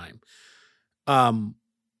of time.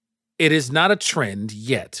 It is not a trend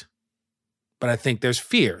yet, but I think there's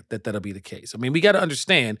fear that that'll be the case. I mean, we got to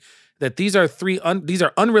understand that these are these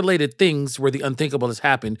are unrelated things where the unthinkable has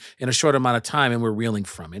happened in a short amount of time, and we're reeling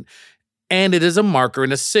from it. And it is a marker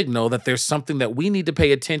and a signal that there's something that we need to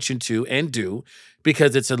pay attention to and do,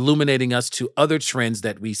 because it's illuminating us to other trends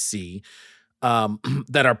that we see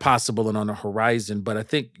that are possible and on the horizon. But I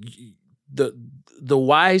think the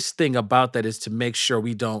wise thing about that is to make sure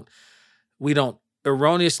we don't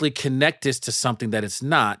erroneously connect this to something that it's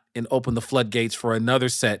not, and open the floodgates for another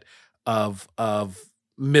set of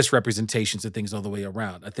misrepresentations and things all the way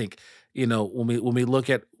around. I think, when we look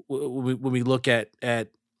at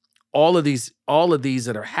all of these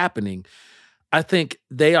that are happening, I think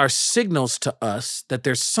they are signals to us that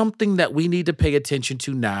there's something that we need to pay attention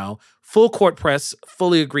to now. Full court press,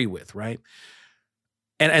 fully agree with, right?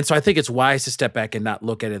 And so I think it's wise to step back and not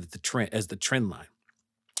look at it as the trend line.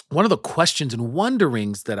 One of the questions and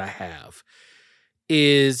wonderings that I have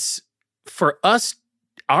is, for us,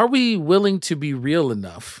 are we willing to be real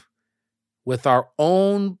enough with our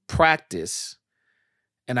own practice?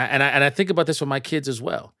 And I think about this with my kids as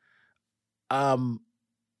well. I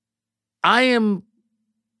am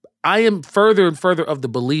further and further of the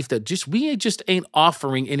belief that we just ain't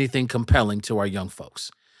offering anything compelling to our young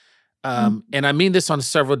folks. And I mean this on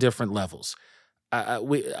several different levels.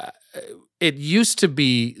 It used to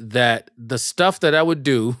be that the stuff that I would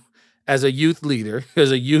do as a youth leader,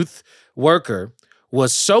 as a youth worker,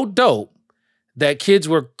 was so dope that kids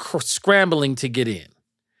were scrambling to get in.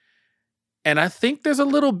 And I think there's a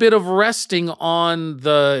little bit of resting on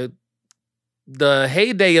the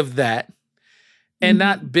heyday of that, and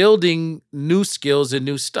not building new skills and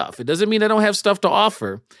new stuff. It doesn't mean I don't have stuff to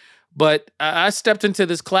offer, but I stepped into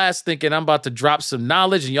this class thinking I'm about to drop some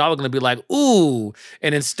knowledge and y'all are going to be like, ooh.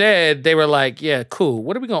 And instead they were like, yeah, cool.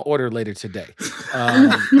 What are we going to order later today?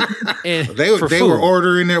 They were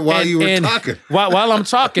ordering it while you were talking. While I'm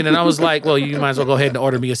talking. And I was like, well, you might as well go ahead and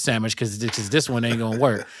order me a sandwich because this one ain't going to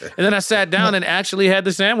work. And then I sat down and actually had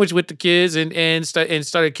the sandwich with the kids and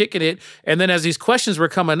started kicking it. And then as these questions were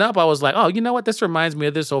coming up, I was like, oh, you know what? This reminds me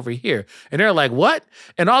of this over here. And they're like, what?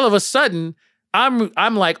 And all of a sudden,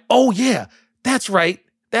 I'm like, oh yeah, that's right.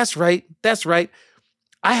 I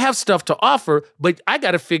have stuff to offer, but I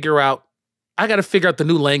got to figure out the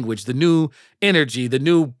new language, the new energy, the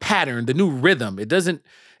new pattern, the new rhythm. It doesn't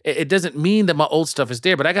mean that my old stuff is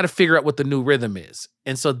there, but I got to figure out what the new rhythm is.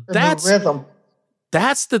 And so that's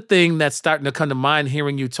the thing that's starting to come to mind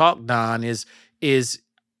hearing you talk, Don, is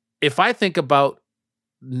if I think about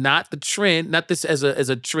not the trend, not this as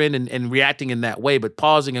a trend and reacting in that way, but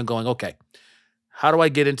pausing and going, okay, how do I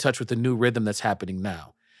get in touch with the new rhythm that's happening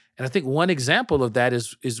now? And I think one example of that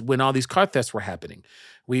is when all these car thefts were happening.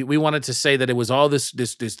 We wanted to say that it was all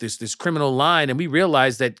this criminal line, and we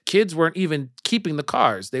realized that kids weren't even keeping the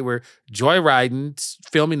cars. They were joyriding,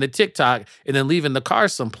 filming the TikTok, and then leaving the car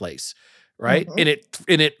someplace, right? And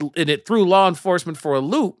it threw law enforcement for a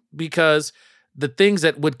loop, because the things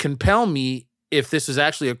that would compel me, if this was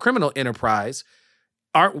actually a criminal enterprise,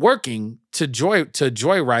 aren't working to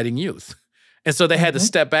joyriding youth. And so they had to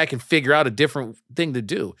step back and figure out a different thing to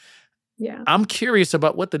do. Yeah. I'm curious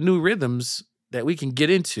about what the new rhythms that we can get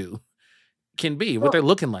into can be, what they're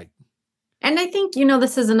looking like. And I think,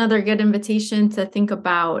 this is another good invitation to think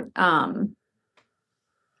about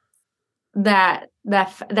that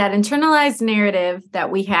internalized narrative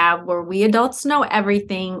that we have, where we adults know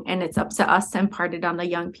everything and it's up to us to impart it on the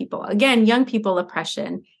young people. Again, young people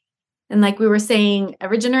oppression. And like we were saying,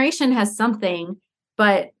 every generation has something,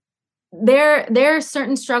 but there are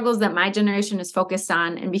certain struggles that my generation is focused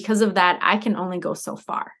on. And because of that, I can only go so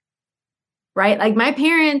far, right? Like my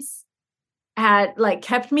parents had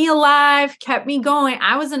kept me alive, kept me going.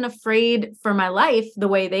 I wasn't afraid for my life the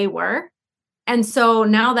way they were. And so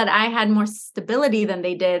now that I had more stability than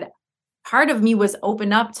they did, part of me was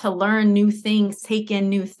open up to learn new things, take in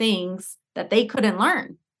new things that they couldn't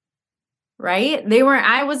learn. Right?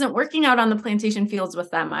 I wasn't working out on the plantation fields with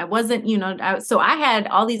them. I wasn't, so I had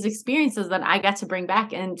all these experiences that I got to bring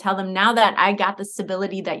back and tell them, now that I got the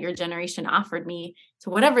stability that your generation offered me to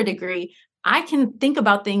whatever degree, I can think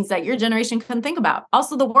about things that your generation couldn't think about.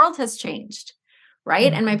 Also, the world has changed,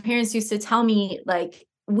 right? And my parents used to tell me,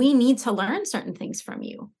 we need to learn certain things from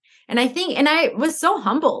you. And I was so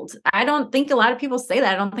humbled. I don't think a lot of people say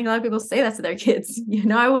that. I don't think a lot of people say that to their kids.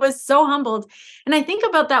 I was so humbled. And I think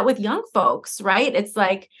about that with young folks, right? It's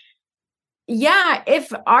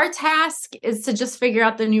if our task is to just figure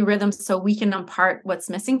out the new rhythms so we can impart what's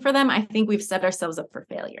missing for them, I think we've set ourselves up for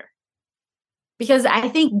failure. Because I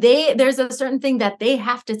think there's a certain thing that they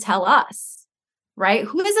have to tell us, right?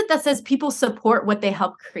 Who is it that says people support what they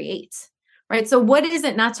help create? Right. So what is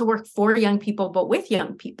it not to work for young people, but with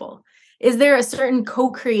young people? Is there a certain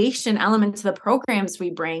co-creation element to the programs we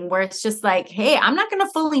bring where it's just hey, I'm not going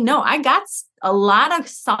to fully know. I got a lot of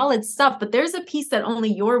solid stuff, but there's a piece that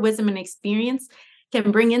only your wisdom and experience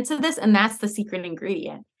can bring into this. And that's the secret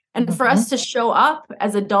ingredient. And for us to show up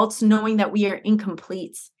as adults knowing that we are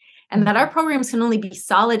incomplete and that our programs can only be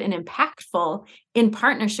solid and impactful in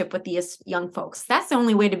partnership with these young folks. That's the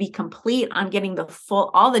only way to be complete on getting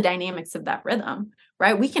all the dynamics of that rhythm,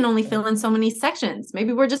 right? We can only fill in so many sections.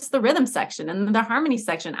 Maybe we're just the rhythm section and the harmony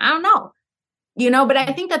section. I don't know, but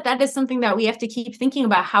I think that is something that we have to keep thinking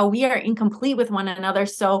about, how we are incomplete with one another.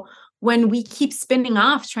 So when we keep spinning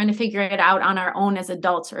off, trying to figure it out on our own as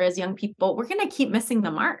adults or as young people, we're going to keep missing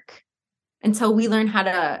the mark until we learn how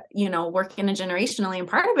to, work intergenerationally. And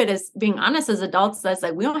part of it is being honest as adults. That's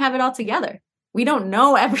we don't have it all together. We don't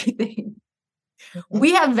know everything.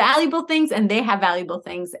 We have valuable things and they have valuable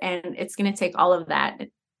things. And it's going to take all of that.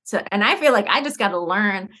 And I feel I just got to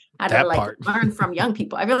learn how to learn from young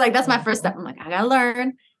people. I feel that's my first step. I'm I got to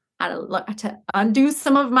learn how to undo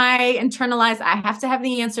some of my internalized, I have to have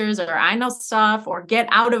the answers, or I know stuff, or get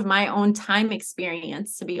out of my own time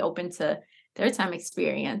experience to be open to their time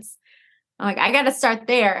experience. I'm I got to start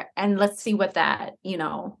there, and let's see what that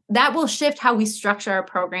will shift how we structure our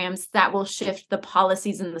programs. That will shift the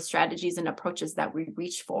policies and the strategies and approaches that we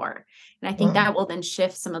reach for. And I think that will then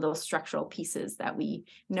shift some of those structural pieces that we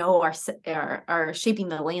know are shaping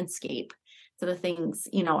the landscape to the things,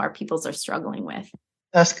 our peoples are struggling with.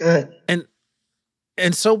 That's good. And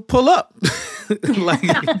so pull up,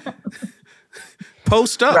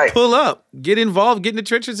 post up, right. Pull up, get involved, get in the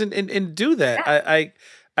trenches and do that. Yeah.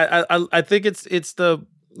 I think it's the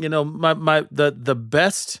the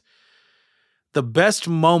best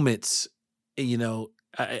moments,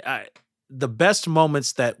 the best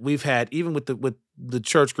moments that we've had, even with the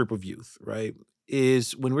church group of youth, right,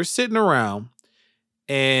 is when we're sitting around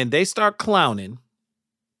and they start clowning.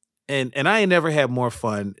 And I ain't never had more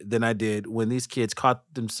fun than I did when these kids caught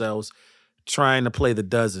themselves trying to play the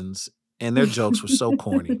dozens and their jokes were so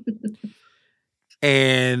corny.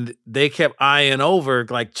 And they kept eyeing over,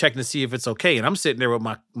 checking to see if it's okay. And I'm sitting there with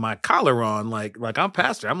my collar on, like I'm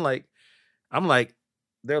pastor. I'm like,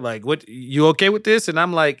 they're like, what, you okay with this? And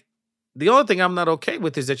I'm like, the only thing I'm not okay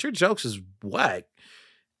with is that your jokes is whack.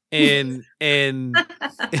 And and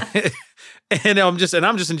I'm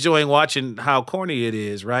just enjoying watching how corny it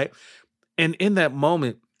is, right? And in that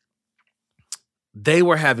moment, they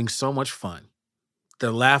were having so much fun.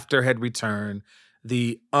 The laughter had returned.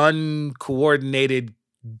 The uncoordinated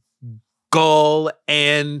gull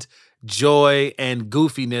and joy and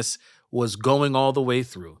goofiness was going all the way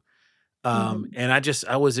through. And I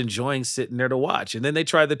was enjoying sitting there to watch. And then they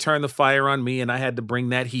tried to turn the fire on me, and I had to bring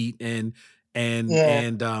that heat and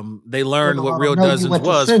they learned what real dozens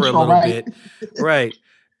was for a little bit. Right.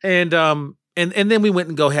 And and then we went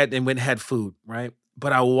and had food, right?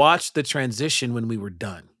 But I watched the transition when we were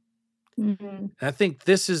done. Mm-hmm. And I think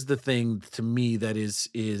this is the thing to me that is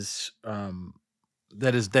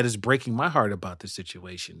breaking my heart about the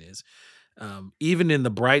situation is even in the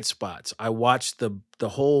bright spots, I watched the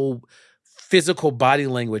whole physical body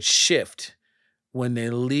language shift when they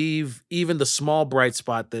leave even the small bright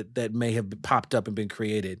spot that may have popped up and been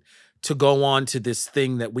created to go on to this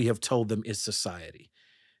thing that we have told them is society.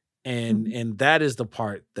 And that is the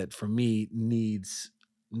part that for me needs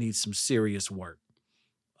some serious work.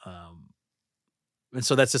 And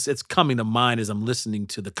so that's just, it's coming to mind as I'm listening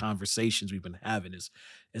to the conversations we've been having is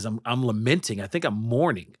I'm lamenting, I think I'm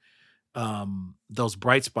mourning those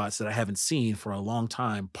bright spots that I haven't seen for a long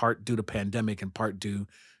time, part due to pandemic and part due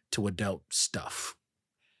to adult stuff.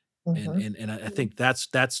 Mhm. And I think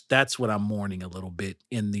that's what I'm mourning a little bit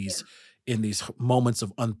in these moments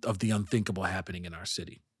of the unthinkable happening in our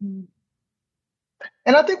city. And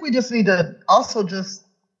I think we just need to also just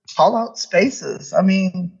call out spaces. I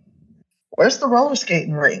mean, where's the roller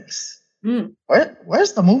skating rinks? Mm.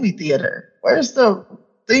 Where's the movie theater? Where's the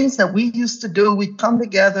things that we used to do? We'd come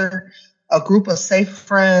together, a group of safe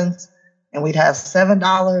friends, and we'd have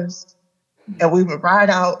 $7 and we would ride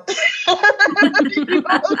out. You know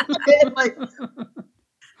what I'm saying? Like,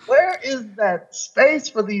 where is that space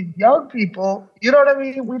for these young people? You know what I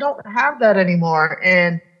mean? We don't have that anymore.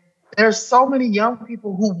 And there's so many young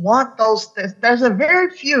people who want those. There's a very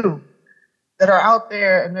few that are out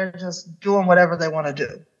there and they're just doing whatever they want to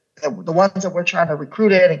do. The ones that we're trying to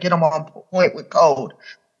recruit in and get them on point with code.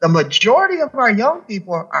 The majority of our young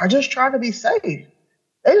people are just trying to be safe.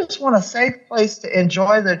 They just want a safe place to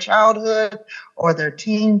enjoy their childhood or their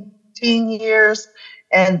teen years,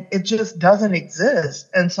 and it just doesn't exist.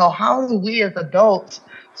 And so how do we as adults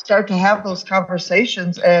start to have those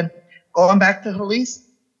conversations? And going back to Hali's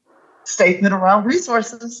statement around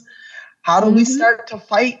resources, how do we start to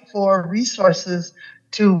fight for resources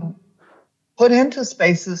to put into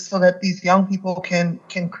spaces so that these young people can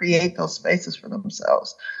create those spaces for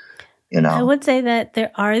themselves? You know, I would say that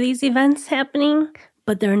there are these events happening,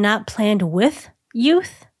 but they're not planned with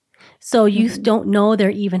youth. So youth don't know they're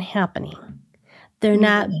even happening. They're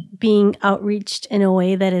not being outreached in a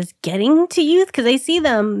way that is getting to youth, because I see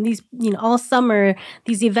them all summer.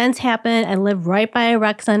 These events happen. I live right by a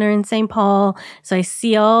rec center in St. Paul, so I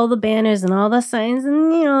see all the banners and all the signs,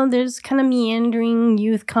 and there's kind of meandering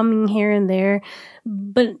youth coming here and there,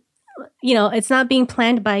 but it's not being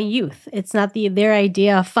planned by youth. It's not their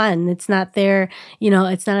idea of fun. It's not their,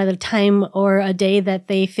 it's not a time or a day that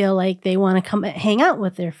they feel like they want to come hang out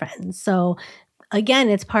with their friends. So again,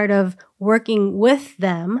 it's part of working with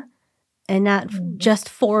them and not just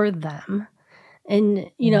for them.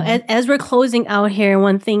 And, as we're closing out here,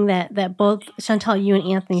 one thing that both Chantal, you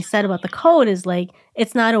and Anthony said about the code is like,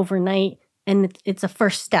 it's not overnight and it's a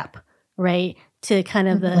first step, right? To kind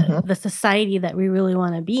of the society that we really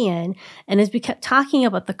want to be in. And as we kept talking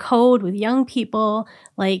about the code with young people,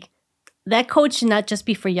 like that code should not just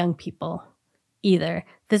be for young people either.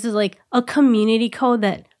 This is like a community code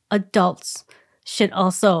that adults should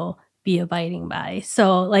also be abiding by.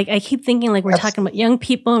 So like I keep thinking like we're talking about young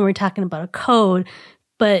people and we're talking about a code,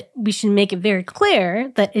 but we should make it very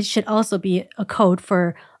clear that it should also be a code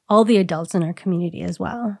for all the adults in our community as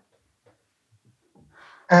well.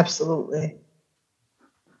 Absolutely.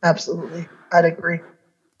 I'd agree.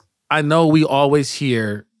 I know we always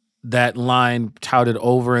hear that line touted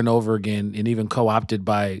over and over again and even co-opted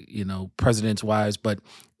by, presidents' wives, but,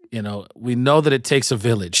 we know that it takes a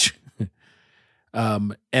village.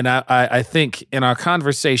 And I think in our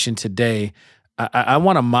conversation today, I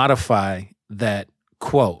want to modify that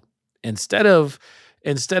quote. Instead of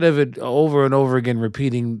it over and over again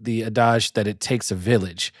repeating the adage that it takes a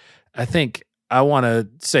village, I think I want to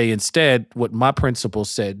say instead what my principal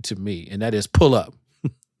said to me, and that is pull up.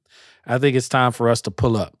 I think it's time for us to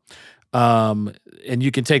pull up. And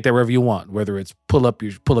you can take that wherever you want, whether it's pull up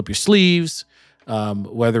your sleeves,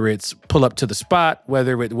 whether it's pull up to the spot,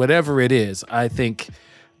 whatever it is. I think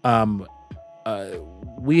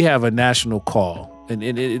we have a national call, and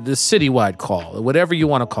the citywide call, whatever you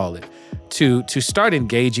want to call it, to start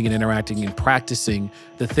engaging and interacting and practicing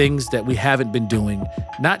the things that we haven't been doing,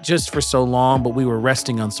 not just for so long, but we were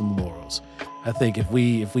resting on some laurels. I think if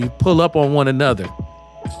we pull up on one another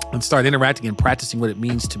and start interacting and practicing what it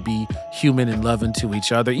means to be human and loving to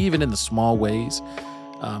each other, even in the small ways,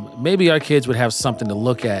 maybe our kids would have something to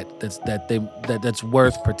look at that's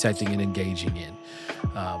worth protecting and engaging in.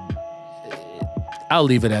 I'll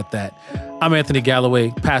leave it at that. I'm Anthony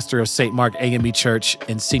Galloway, pastor of St. Mark AME Church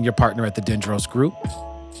and senior partner at the Dendros Group.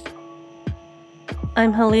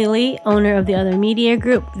 I'm Halili, owner of the Other Media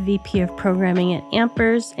Group, VP of Programming at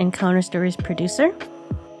Ampers, and Counter Stories producer.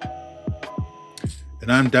 And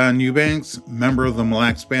I'm Don Eubanks, member of the Mille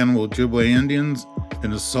Lacs Band of Ojibwe Indians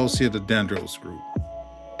and associate of Dendros Group.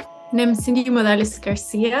 And I'm Cindy Morales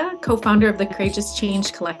Garcia, co-founder of the Courageous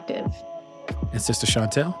Change Collective. And Sister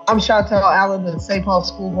Chantel? I'm Chantel Allen, the St. Paul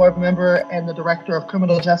School Board member and the Director of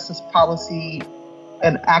Criminal Justice Policy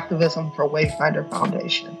and Activism for Wayfinder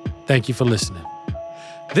Foundation. Thank you for listening.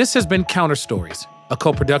 This has been Counter Stories, a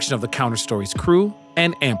co-production of the Counter Stories crew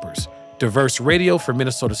and Ampers, diverse radio for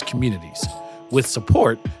Minnesota's communities, with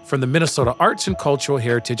support from the Minnesota Arts and Cultural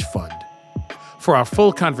Heritage Fund. For our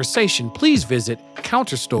full conversation, please visit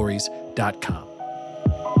counterstories.com.